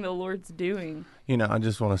everything the Lord's doing. I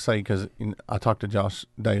just want to say, because I talk to Josh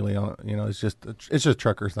daily on, it's just a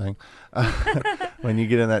trucker thing. When you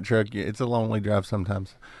get in that truck, it's a lonely drive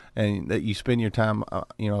sometimes, and that you spend your time,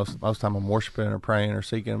 most of the time I'm worshiping or praying or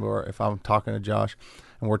seeking, or if I'm talking to Josh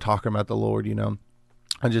and we're talking about the Lord,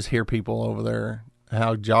 I just hear people over there,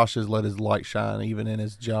 how Josh has let his light shine even in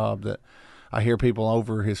his job, that I hear people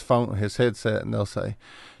over his phone, his headset, and they'll say,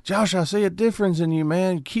 Josh, I see a difference in you,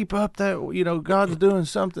 man. Keep up that, God's doing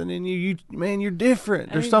something in you. Man, you're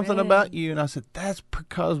different. There's something about you. And I said, that's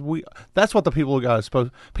because that's what the people of God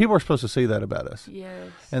people are supposed to see that about us.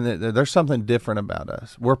 Yes. And there's something different about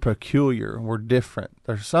us. We're peculiar. We're different.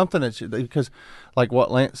 There's something because like what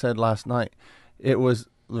Lance said last night, it was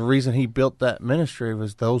the reason he built that ministry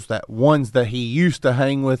was that ones that he used to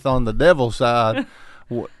hang with on the devil's side.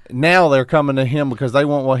 Now they're coming to him because they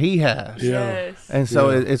want what he has. Yes. And so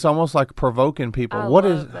it's almost like provoking people. I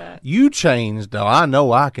love that. You changed, though. I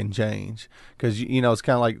know I can change. Because, it's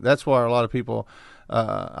kind of like, that's why a lot of people,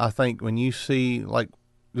 I think when you see,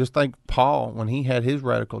 just think Paul, when he had his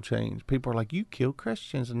radical change, people are like, you killed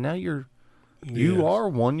Christians, and now you are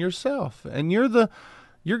one yourself. And you're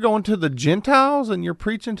going to the Gentiles and you're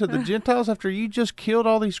preaching to the Gentiles after you just killed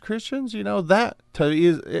all these Christians. That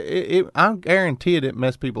I guarantee it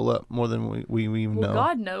messed people up more than we even know.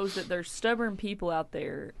 God knows that there's stubborn people out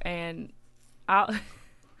there, and I'll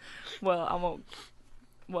call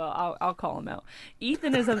him out.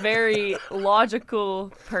 Ethan is a very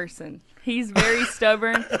logical person. He's very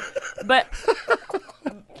stubborn, but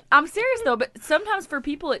I'm serious though. But sometimes for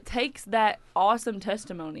people, it takes that awesome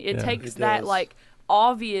testimony. It takes that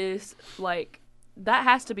obvious, that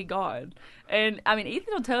has to be God. And I mean,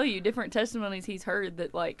 Ethan will tell you different testimonies he's heard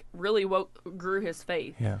that really grew his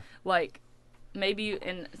faith. Yeah. Maybe,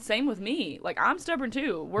 and same with me. I'm stubborn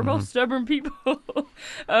too. We're both stubborn people.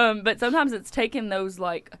 But sometimes it's taking those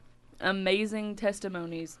amazing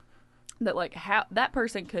testimonies that how that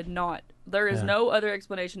person could not. There is no other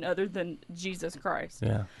explanation other than Jesus Christ.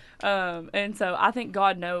 Yeah. And so I think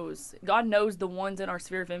God knows the ones in our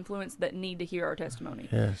sphere of influence that need to hear our testimony.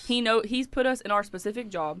 Yes. He's put us in our specific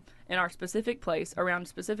job, in our specific place, around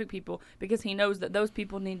specific people, because he knows that those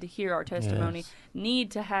people need to hear our testimony,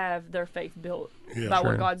 need to have their faith built by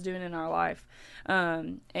what God's doing in our life.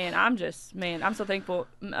 And I'm so thankful.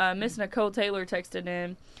 Miss Nicole Taylor texted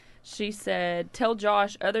in She said, "Tell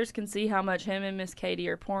Josh others can see how much him and Miss Katie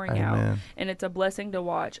are pouring out, and it's a blessing to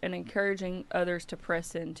watch and encouraging others to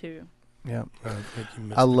press in too." Yeah, Thank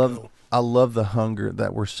you, I love the hunger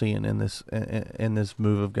that we're seeing in this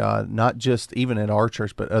move of God. Not just even at our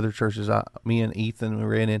church, but other churches. Me and Ethan, we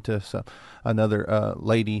ran into another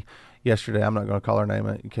lady yesterday. I'm not going to call her name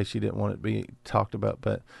in case she didn't want it to be talked about,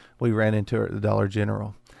 but we ran into her at the Dollar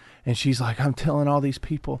General. And she's like, I'm telling all these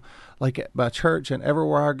people, like at my church and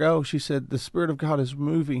everywhere I go, she said, the Spirit of God is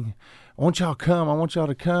moving. I want y'all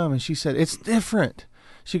to come. And she said, it's different.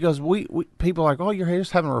 She goes, we people are like, oh, you're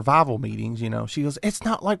just having revival meetings, you know. She goes, it's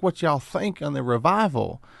not like what y'all think on the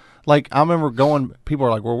revival. Like, I remember people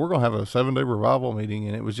are like, well, we're going to have a 7-day revival meeting.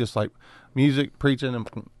 And it was just like music, preaching,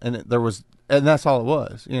 and that's all it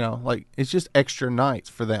was, you know. Like, it's just extra nights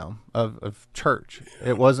for them of church.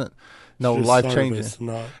 It wasn't life changing.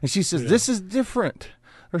 And she says, this is different.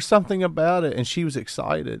 There's something about it. And she was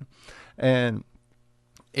excited. And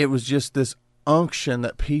it was just this unction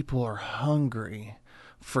that people are hungry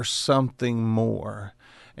for something more.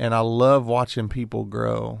 And I love watching people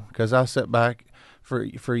grow, because I sat back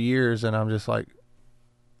for years and I'm just like,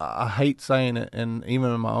 I hate saying it, and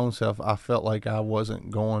even in my own self, I felt like I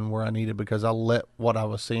wasn't going where I needed because I let what I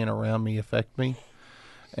was seeing around me affect me.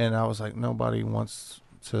 And I was like, nobody wants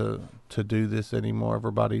to do this anymore.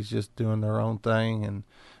 Everybody's just doing their own thing, and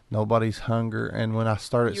nobody's hunger. And when I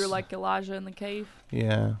started, you're like Elijah in the cave.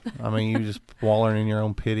 Yeah, I mean, you just wallowing in your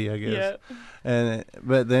own pity, I guess. Yeah.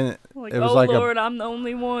 But then like, it was Lord, I'm the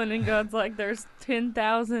only one, and God's like, there's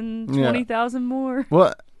 10,000, 20,000 more.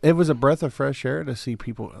 Well, it was a breath of fresh air to see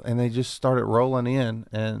people, and they just started rolling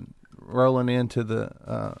into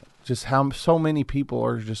the just how so many people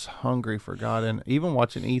are just hungry for God. And even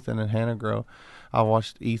watching Ethan and Hannah grow, I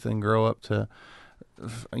watched Ethan grow up to,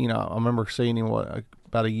 I remember seeing him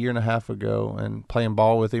about a year and a half ago and playing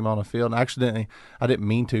ball with him on a field. And I didn't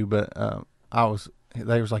mean to, but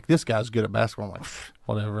they was like, this guy's good at basketball. I'm like,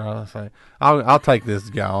 whatever. I was like, I'll take this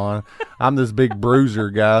guy on. I'm this big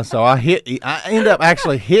bruiser guy. So I ended up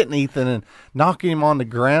actually hitting Ethan and knocking him on the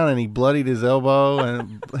ground, and he bloodied his elbow,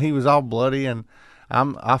 and he was all bloody. And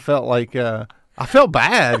I felt like, I felt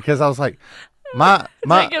bad because I was like, my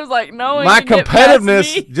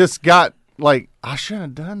competitiveness just got like, I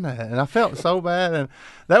shouldn't have done that, and I felt so bad. And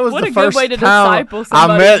that was the first time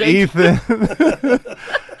I met Ethan.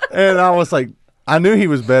 And I was like, I knew he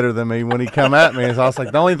was better than me when he come at me, and so I was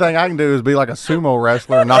like, the only thing I can do is be like a sumo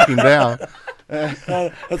wrestler and knock him down.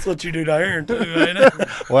 That's what you do to Aaron too, ain't it?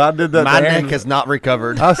 Well, I did that. My neck has not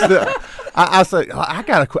recovered. I said, I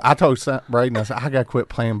gotta quit. I told Braden, I said, I gotta quit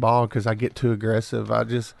playing ball because I get too aggressive.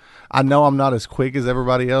 I know I'm not as quick as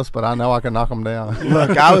everybody else, but I know I can knock them down.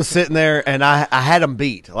 Look, I was sitting there and I had him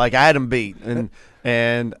beat.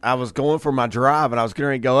 And I was going for my drive, and I was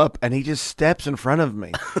going to go up, and he just steps in front of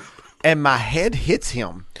me, and my head hits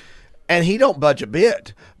him. And he don't budge a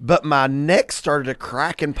bit, but my neck started to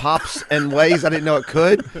crack and pops in ways I didn't know it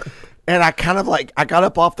could. And I kind of I got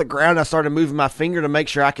up off the ground. I started moving my finger to make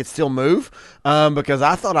sure I could still move because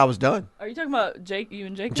I thought I was done. Are you talking about you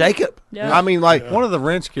and Jacob? Jacob. Yeah. I mean, one of the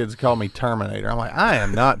Wrench kids called me Terminator. I'm like, I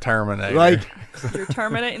am not Terminator. You're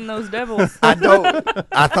terminating those devils. I thought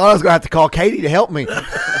I was going to have to call Katie to help me.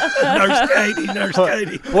 Nurse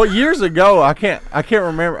Katie. Well, years ago, I can't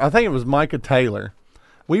remember. I think it was Micah Taylor.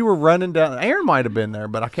 We were running down. Aaron might have been there,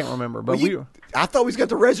 but I can't remember. But I thought we was going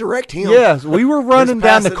to resurrect him. Yes, we were running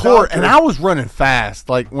down the court, and I was running fast.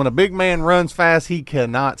 Like, when a big man runs fast, he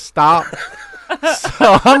cannot stop.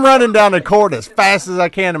 So I'm running down the court as fast as I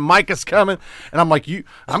can, and Micah's coming, and I'm like,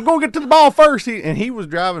 I'm going to get to the ball first. And he was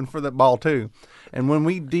driving for that ball, too. And when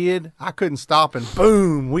we did, I couldn't stop, and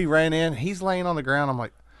boom, we ran in. He's laying on the ground. I'm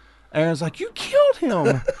like, Aaron's like, you killed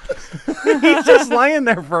him. He's just laying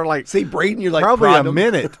there for breathing. You're like, probably a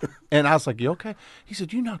minute. And I was like, you okay? He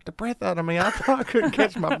said, you knocked the breath out of me. I thought I couldn't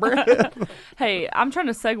catch my breath. Hey, I'm trying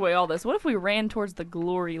to segue all this. What if we ran towards the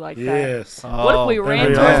glory like that? Yes. What if we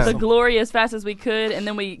ran towards the glory as fast as we could, and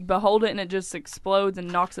then we behold it and it just explodes and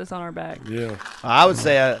knocks us on our back? Yeah. I would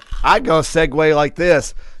say I'd go segue like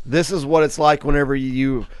this. This is what it's like whenever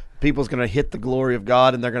people's going to hit the glory of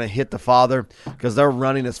God, and they're going to hit the Father because they're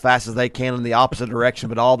running as fast as they can in the opposite direction,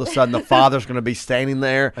 but all of a sudden the Father's going to be standing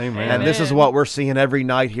there. Amen. And this is what we're seeing every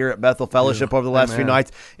night here at Bethel Fellowship over the last few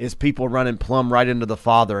nights is people running plumb right into the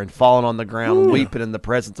Father and falling on the ground, weeping in the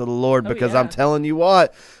presence of the Lord because I'm telling you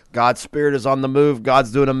what, God's Spirit is on the move.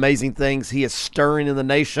 God's doing amazing things. He is stirring in the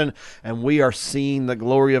nation, and we are seeing the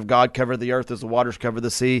glory of God cover the earth as the waters cover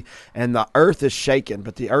the sea. And the earth is shaken,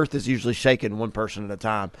 but the earth is usually shaken one person at a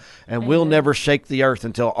time. And we'll never shake the earth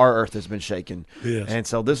until our earth has been shaken. Yes. And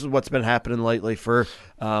so this is what's been happening lately. For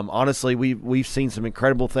honestly, we've seen some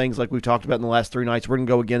incredible things like we've talked about in the last 3 nights. We're going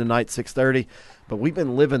to go again tonight, 6:30. But we've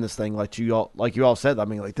been living this thing like you all said. I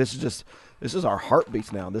mean, like this is our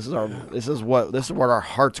heartbeats now. This is what our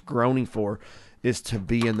heart's groaning for, is to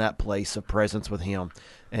be in that place of presence with Him.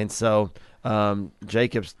 And so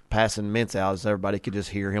Jacob's passing mints out, as everybody could just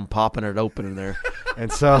hear him popping it open in there.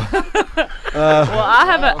 And so, well, I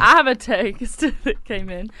have a text that came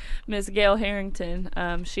in. Miss Gail Harrington,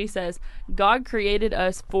 she says, God created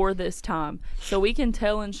us for this time, so we can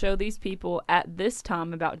tell and show these people at this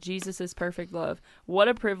time about Jesus' perfect love. What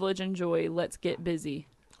a privilege and joy. Let's get busy.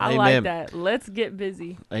 I like that. Let's get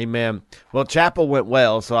busy. Amen. Well, chapel went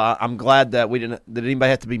well, so I'm glad that we didn't. Did anybody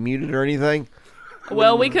have to be muted or anything?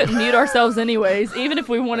 Well, we couldn't mute ourselves anyways, even if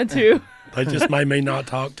we wanted to. They just made me not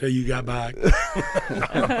talk till you got back. No,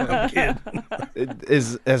 I'm kidding.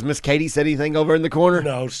 Has Miss Katie said anything over in the corner?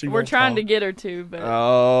 No, we're trying to get her to. But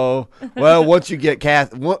oh, well, once you get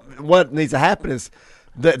Kath, what needs to happen is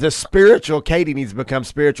the spiritual Katie needs to become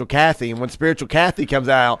spiritual Kathy, and when spiritual Kathy comes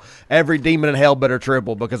out, every demon in hell better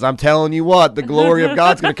tremble, because I'm telling you what, the glory of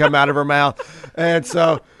God's going to come out of her mouth. And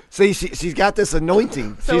so, see, she's got this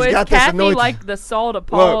anointing. So she's is got Kathy this anointing. like the Saul to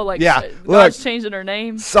Paul? Look, yeah, God's changing her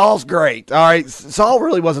name? Saul's great. All right, Saul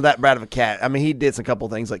really wasn't that bad of a cat. I mean, he did some couple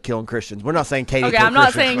things like killing Christians. We're not saying Katie. Okay, I'm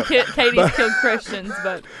not saying Katie's killed Christians,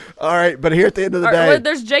 but all right. But here at the end of the day,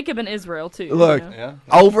 there's Jacob and Israel too. Look,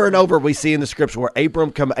 over and over we see in the scripture where Abram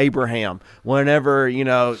become Abraham. Whenever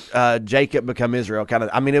Jacob become Israel, kind of.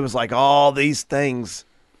 I mean, it was like all these things.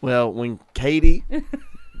 Well, when Katie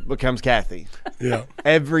becomes Kathy, yeah,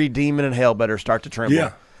 every demon in hell better start to tremble.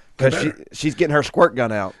 Yeah, because she's getting her squirt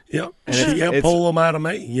gun out. Yep, and she helped pull them out of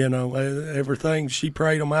me. Everything she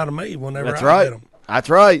prayed them out of me whenever That's I right. hit them. That's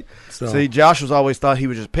right. So. See, Josh was always thought he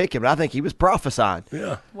was just picking, but I think he was prophesying.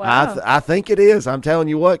 Yeah. Wow. I think it is. I'm telling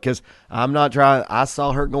you what, because I'm not trying. I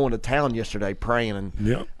saw her going to town yesterday praying, and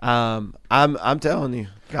yep. I'm telling you,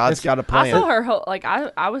 God's got a plan. I saw her whole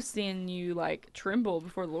I was seeing you tremble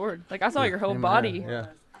before the Lord. I saw your whole body. Yeah.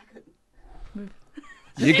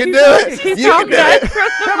 You can do it. You can do it.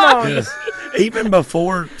 Come on. Yes. Even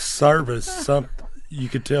before service, you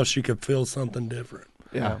could tell she could feel something different.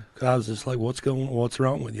 Yeah. I was just like, what's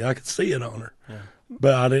wrong with you? I could see it on her. Yeah.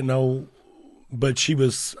 But I didn't know. But she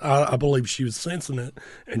was, I believe she was sensing it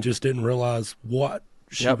and just didn't realize what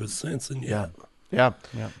she was sensing yet. Yeah.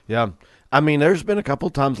 I mean, there's been a couple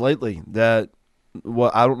of times lately that,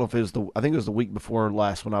 I don't know if it was I think it was the week before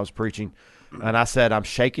last when I was preaching, and I said, I'm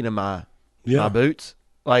shaking in my boots.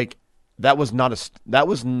 Like, that was not a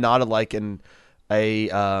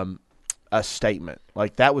statement.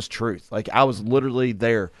 Like, that was truth. Like, I was literally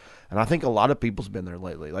there. And I think a lot of people's been there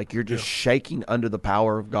lately. Like, you're just shaking under the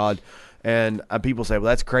power of God. And people say, well,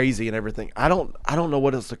 that's crazy and everything. I don't know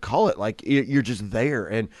what else to call it. Like, you're just there.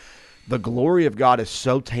 And the glory of God is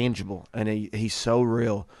so tangible, and he's so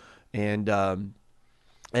real. And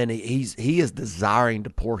he is desiring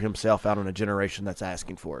to pour himself out on a generation that's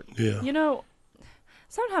asking for it. Yeah.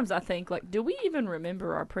 Sometimes I think, do we even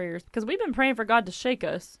remember our prayers? Because we've been praying for God to shake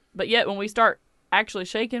us, but yet when we start actually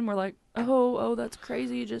shaking, we're like, oh, that's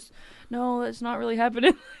crazy. No, that's not really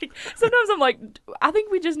happening. Sometimes I'm like, I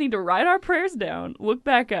think we just need to write our prayers down, look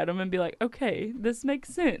back at them, and be like, okay, this makes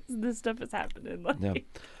sense. This stuff is happening.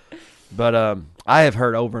 But I have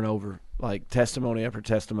heard over and over, testimony after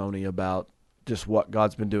testimony about just what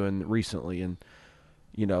God's been doing recently. And,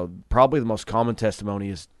 probably the most common testimony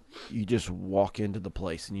is you just walk into the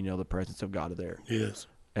place and the presence of God is there. Yes.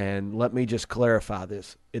 And let me just clarify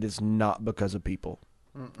this. It is not because of people.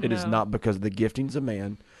 It is not because of the giftings of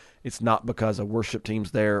man. It's not because a worship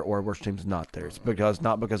team's there or a worship team's not there. It's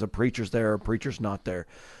not because a preacher's there or a preacher's not there.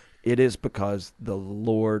 It is because the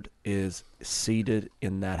Lord is seated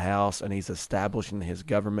in that house, and he's establishing his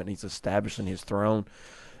government, and he's establishing his throne.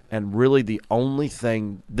 And really the only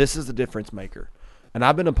thing, this is the difference maker. And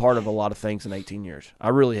I've been a part of a lot of things in 18 years. I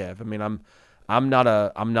really have. I mean, I'm not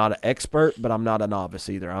an expert, but I'm not a novice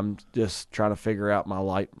either. I'm just trying to figure out my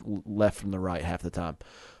light left from the right half the time.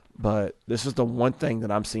 But this is the one thing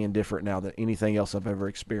that I'm seeing different now than anything else I've ever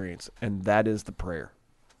experienced, and that is the prayer.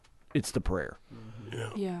 It's the prayer.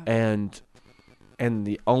 Yeah. And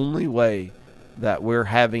the only way that we're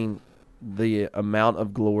having the amount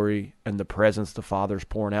of glory and the presence the Father's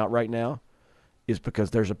pouring out right now is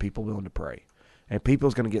because there's a people willing to pray. And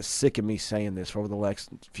people's going to get sick of me saying this over the next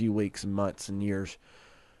few weeks and months and years.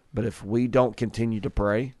 But if we don't continue to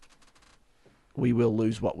pray, we will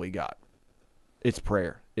lose what we got. It's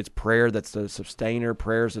prayer. It's prayer that's the sustainer.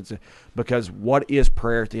 Because what is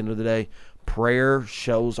prayer at the end of the day? Prayer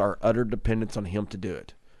shows our utter dependence on Him to do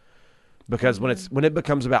it. Because when it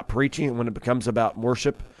becomes about preaching and when it becomes about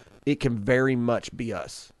worship, it can very much be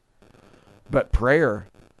us. But prayer,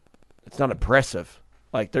 it's not impressive.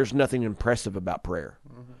 Like, there's nothing impressive about prayer.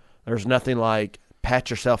 Mm-hmm. There's nothing like pat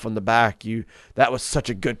yourself on the back. That was such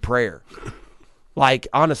a good prayer. Like,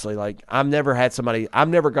 honestly, like, I've never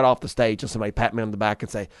got off the stage and somebody pat me on the back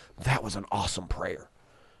and say, that was an awesome prayer.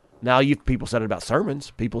 Now, people said it about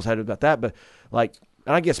sermons. People said it about that. But, like,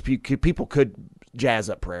 and I guess people could jazz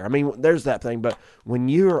up prayer. I mean, there's that thing. But when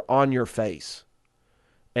you're on your face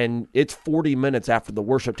and it's 40 minutes after the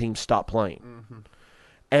worship team stopped playing, mm-hmm.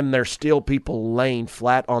 and there's still people laying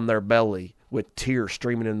flat on their belly with tears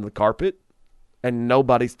streaming into the carpet, and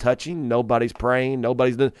nobody's touching, nobody's praying,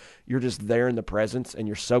 you're just there in the presence and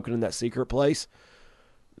you're soaking in that secret place.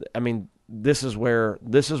 I mean, this is where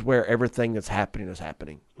everything that's happening is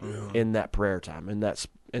happening in that prayer time, in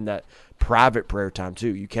that private prayer time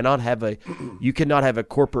too. You cannot have a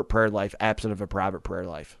corporate prayer life absent of a private prayer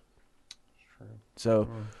life. So,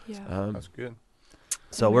 that's good.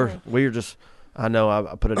 So we're just, I know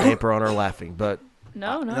I put a damper on our laughing, but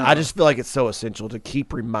No. I just feel like it's so essential to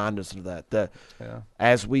keep reminding us of that.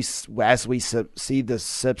 As we see the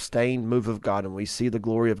sustained move of God and we see the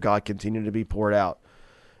glory of God continue to be poured out,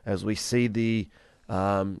 as we see the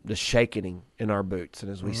shaking in our boots,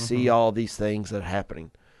 and as we see all these things that are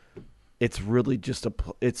happening, it's really just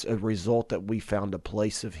it's a result that we found a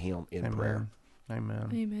place of Him in prayer.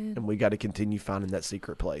 Amen. And we got to continue finding that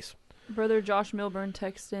secret place. Brother Josh Milburn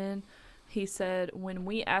texted in. He said, when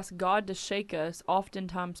we ask God to shake us,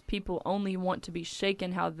 oftentimes people only want to be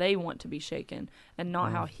shaken how they want to be shaken and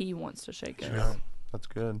not how He wants to shake us. Yeah, that's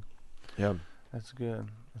good. Yeah. That's good.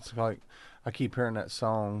 It's like, I keep hearing that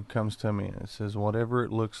song comes to me, and it says, whatever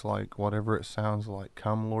it looks like, whatever it sounds like,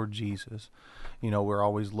 come Lord Jesus. We're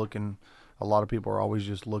always looking, a lot of people are always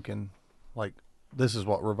just looking like, this is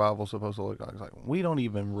what revival's supposed to look like. It's like, we don't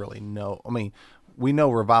even really know. I mean, we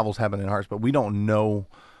know revival's happening in hearts, but we don't know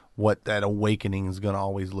what that awakening is going to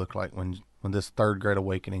always look like when this third great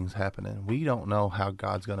awakening is happening. We don't know how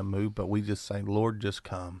God's going to move, but we just say, Lord, just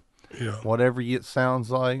come. Yeah. Whatever it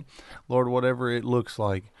sounds like, Lord, whatever it looks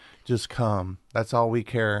like, just come. That's all we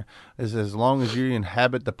care, is as long as you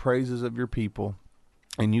inhabit the praises of your people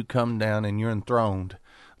and you come down and you're enthroned,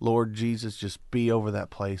 Lord Jesus, just be over that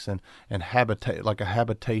place and habitate, like a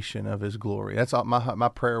habitation of His glory. That's all my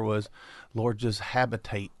prayer was, Lord, just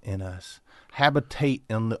habitate in us. Habitate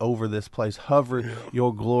over this place. Hover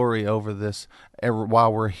your glory over this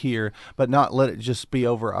while we're here, but not let it just be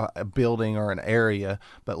over a building or an area,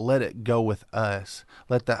 but let it go with us.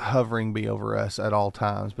 Let that hovering be over us at all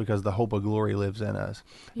times, because the hope of glory lives in us.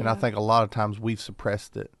 And I think a lot of times we've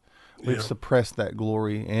suppressed it. We've suppressed that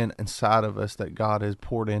glory inside of us that God has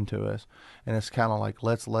poured into us. And it's kind of like,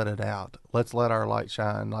 let's let it out. Let's let our light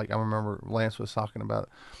shine. Like I remember Lance was talking about,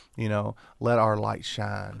 let our light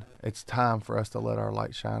shine. It's time for us to let our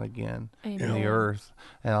light shine again in the earth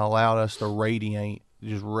and allow us to radiate,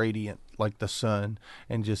 just radiant like the sun.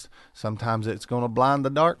 And just sometimes it's going to blind the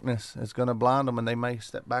darkness. It's going to blind them, and they may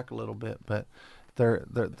step back a little bit, but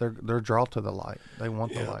they're drawn to the light. They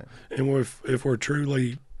want the light. And if we're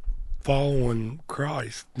truly following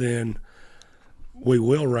Christ, then we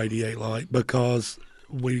will radiate light because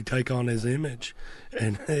we take on His image,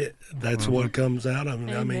 and that's what comes out of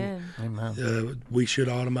it. Amen. I mean, we should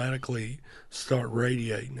automatically start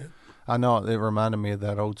radiating it. I know it reminded me of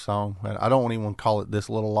that old song. I don't even call it This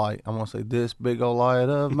Little Light. I'm going to say, this big old light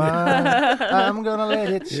of mine, I'm going to let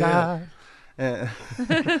it shine.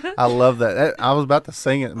 I love that. I was about to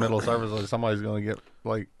sing it in the middle of service. Like somebody's going to get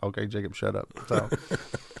like, okay, Jacob, shut up. So,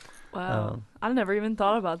 wow. I never even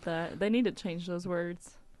thought about that. They need to change those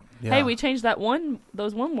words. Yeah. Hey, we changed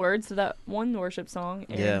those words to that one worship song.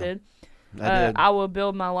 Aaron did. I did. I will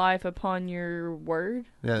build my life upon your word.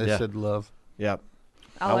 Yeah, they said love. Yeah.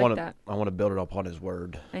 I like that. I want to build it upon His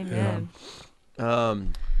word. Amen. Yeah.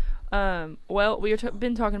 Well, we've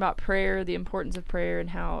been talking about prayer, the importance of prayer, and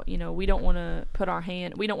how we don't want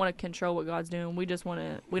to we don't want to control what God's doing. We just want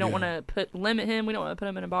to. We don't want to limit Him. We don't want to put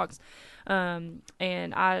Him in a box. And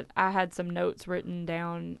I had some notes written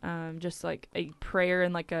down, just like a prayer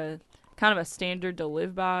and like a kind of a standard to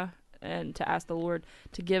live by, and to ask the Lord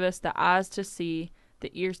to give us the eyes to see,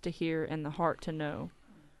 the ears to hear, and the heart to know.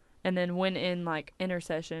 And then when in like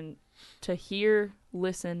intercession, to hear,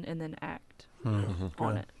 listen, and then act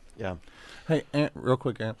on it. Yeah. Hey, Ant, real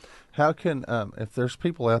quick, Ant, how can if there's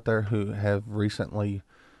people out there who have recently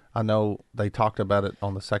I know they talked about it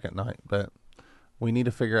on the second night, but we need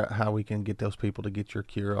to figure out how we can get those people to get your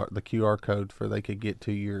the QR code for they could get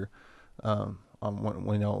to your.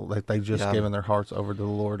 We know that they just given their hearts over to the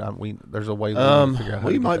Lord. There's a way we need to figure out how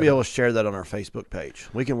we to might get be that. able to share that on our Facebook page.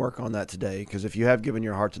 We can work on that today, because if you have given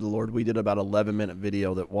your heart to the Lord, we did about 11-minute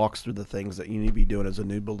video that walks through the things that you need to be doing as a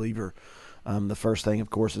new believer. The first thing, of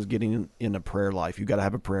course, is getting in a prayer life. You got to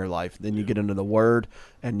have a prayer life. Then you get into the Word,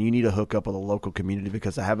 and you need to hook up with a local community,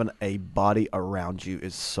 because having a body around you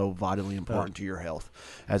is so vitally important to your health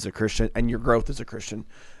as a Christian and your growth as a Christian.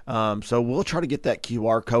 So we'll try to get that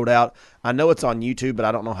QR code out. I know it's on YouTube, but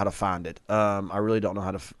I don't know how to find it. I really don't know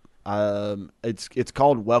how to. It's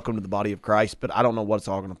called Welcome to the Body of Christ, but I don't know what's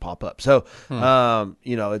all going to pop up. So,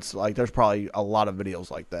 it's like there's probably a lot of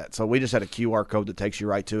videos like that. So we just had a QR code that takes you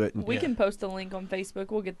right to it. And, we can post a link on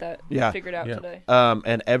Facebook. We'll get that figured out today.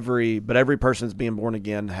 And every person that's being born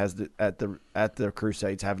again has at the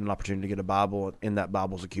crusades having an opportunity to get a Bible. And in that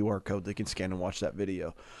Bible is a QR code they can scan and watch that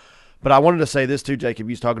video. But I wanted to say this too, Jacob.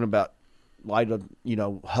 You was talking about light of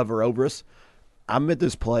hover over us. I'm at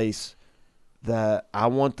this place that I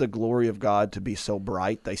want the glory of God to be so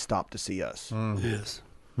bright they stop to see us. Yes.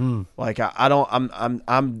 Like I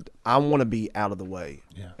want to be out of the way.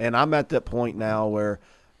 Yeah. And I'm at that point now where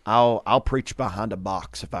I'll preach behind a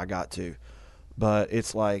box if I got to. But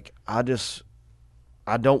it's like I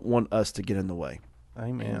don't want us to get in the way.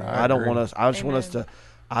 Amen. I don't want us. I just want us to.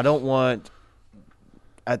 I don't want.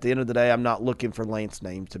 At the end of the day, I'm not looking for Lance's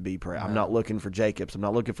name to be prayer. I'm not looking for Jacob's. I'm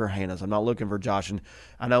not looking for Hannah's. I'm not looking for Josh. And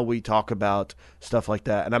I know we talk about stuff like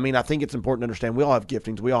that. And I mean, I think it's important to understand we all have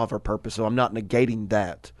giftings. We all have our purpose. So I'm not negating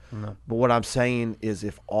that. No. But what I'm saying is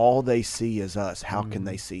if all they see is us, how can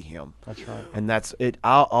they see him? That's right. And that's it.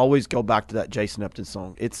 I'll always go back to that Jason Upton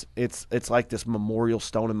song. It's like this memorial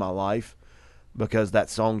stone in my life, because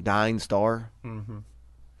that song, Dying Star,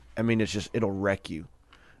 I mean, it'll wreck you.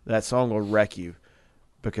 That song will wreck you.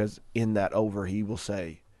 Because in that he will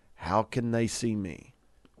say, how can they see me?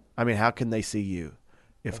 I mean, how can they see you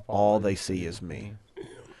if all they see is me?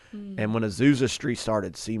 And when Azusa Street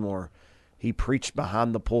started, Seymour, he preached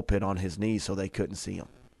behind the pulpit on his knees so they couldn't see him.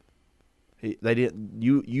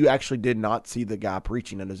 You actually did not see the guy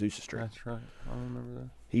preaching at Azusa Street. That's right. I remember that.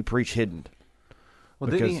 He preached hidden.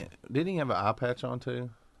 Well, did he have an eye patch on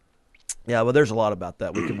too? Yeah, well, there's a lot about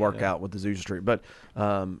that we could work out with Azusa Street. But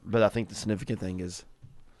I think the significant thing is,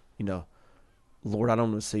 Lord, I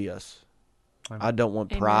don't want to see us. I don't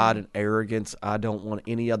want pride and arrogance. I don't want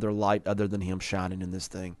any other light other than him shining in this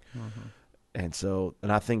thing. And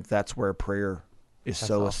I think that's where prayer is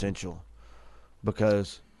so essential,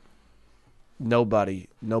 because nobody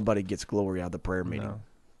gets glory out of the prayer meeting. No.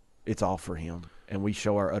 It's all for him, and we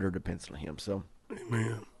show our utter dependence on him. So,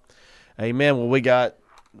 Amen. Well,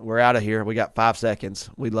 we're out of here. We got 5 seconds.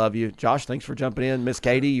 We love you. Josh, thanks for jumping in. Miss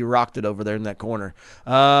Katie, you rocked it over there in that corner.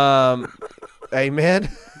 Amen.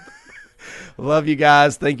 Love you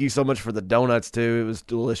guys. Thank you so much for the donuts, too. It was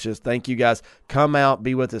delicious. Thank you, guys. Come out.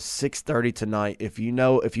 Be with us 6:30 tonight. If you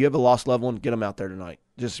have a lost loved one, get them out there tonight.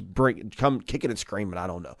 Just come kicking and screaming. I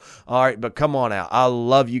don't know. All right, but come on out. I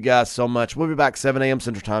love you guys so much. We'll be back 7 a.m.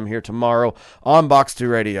 Central Time here tomorrow on Box 2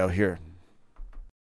 Radio here.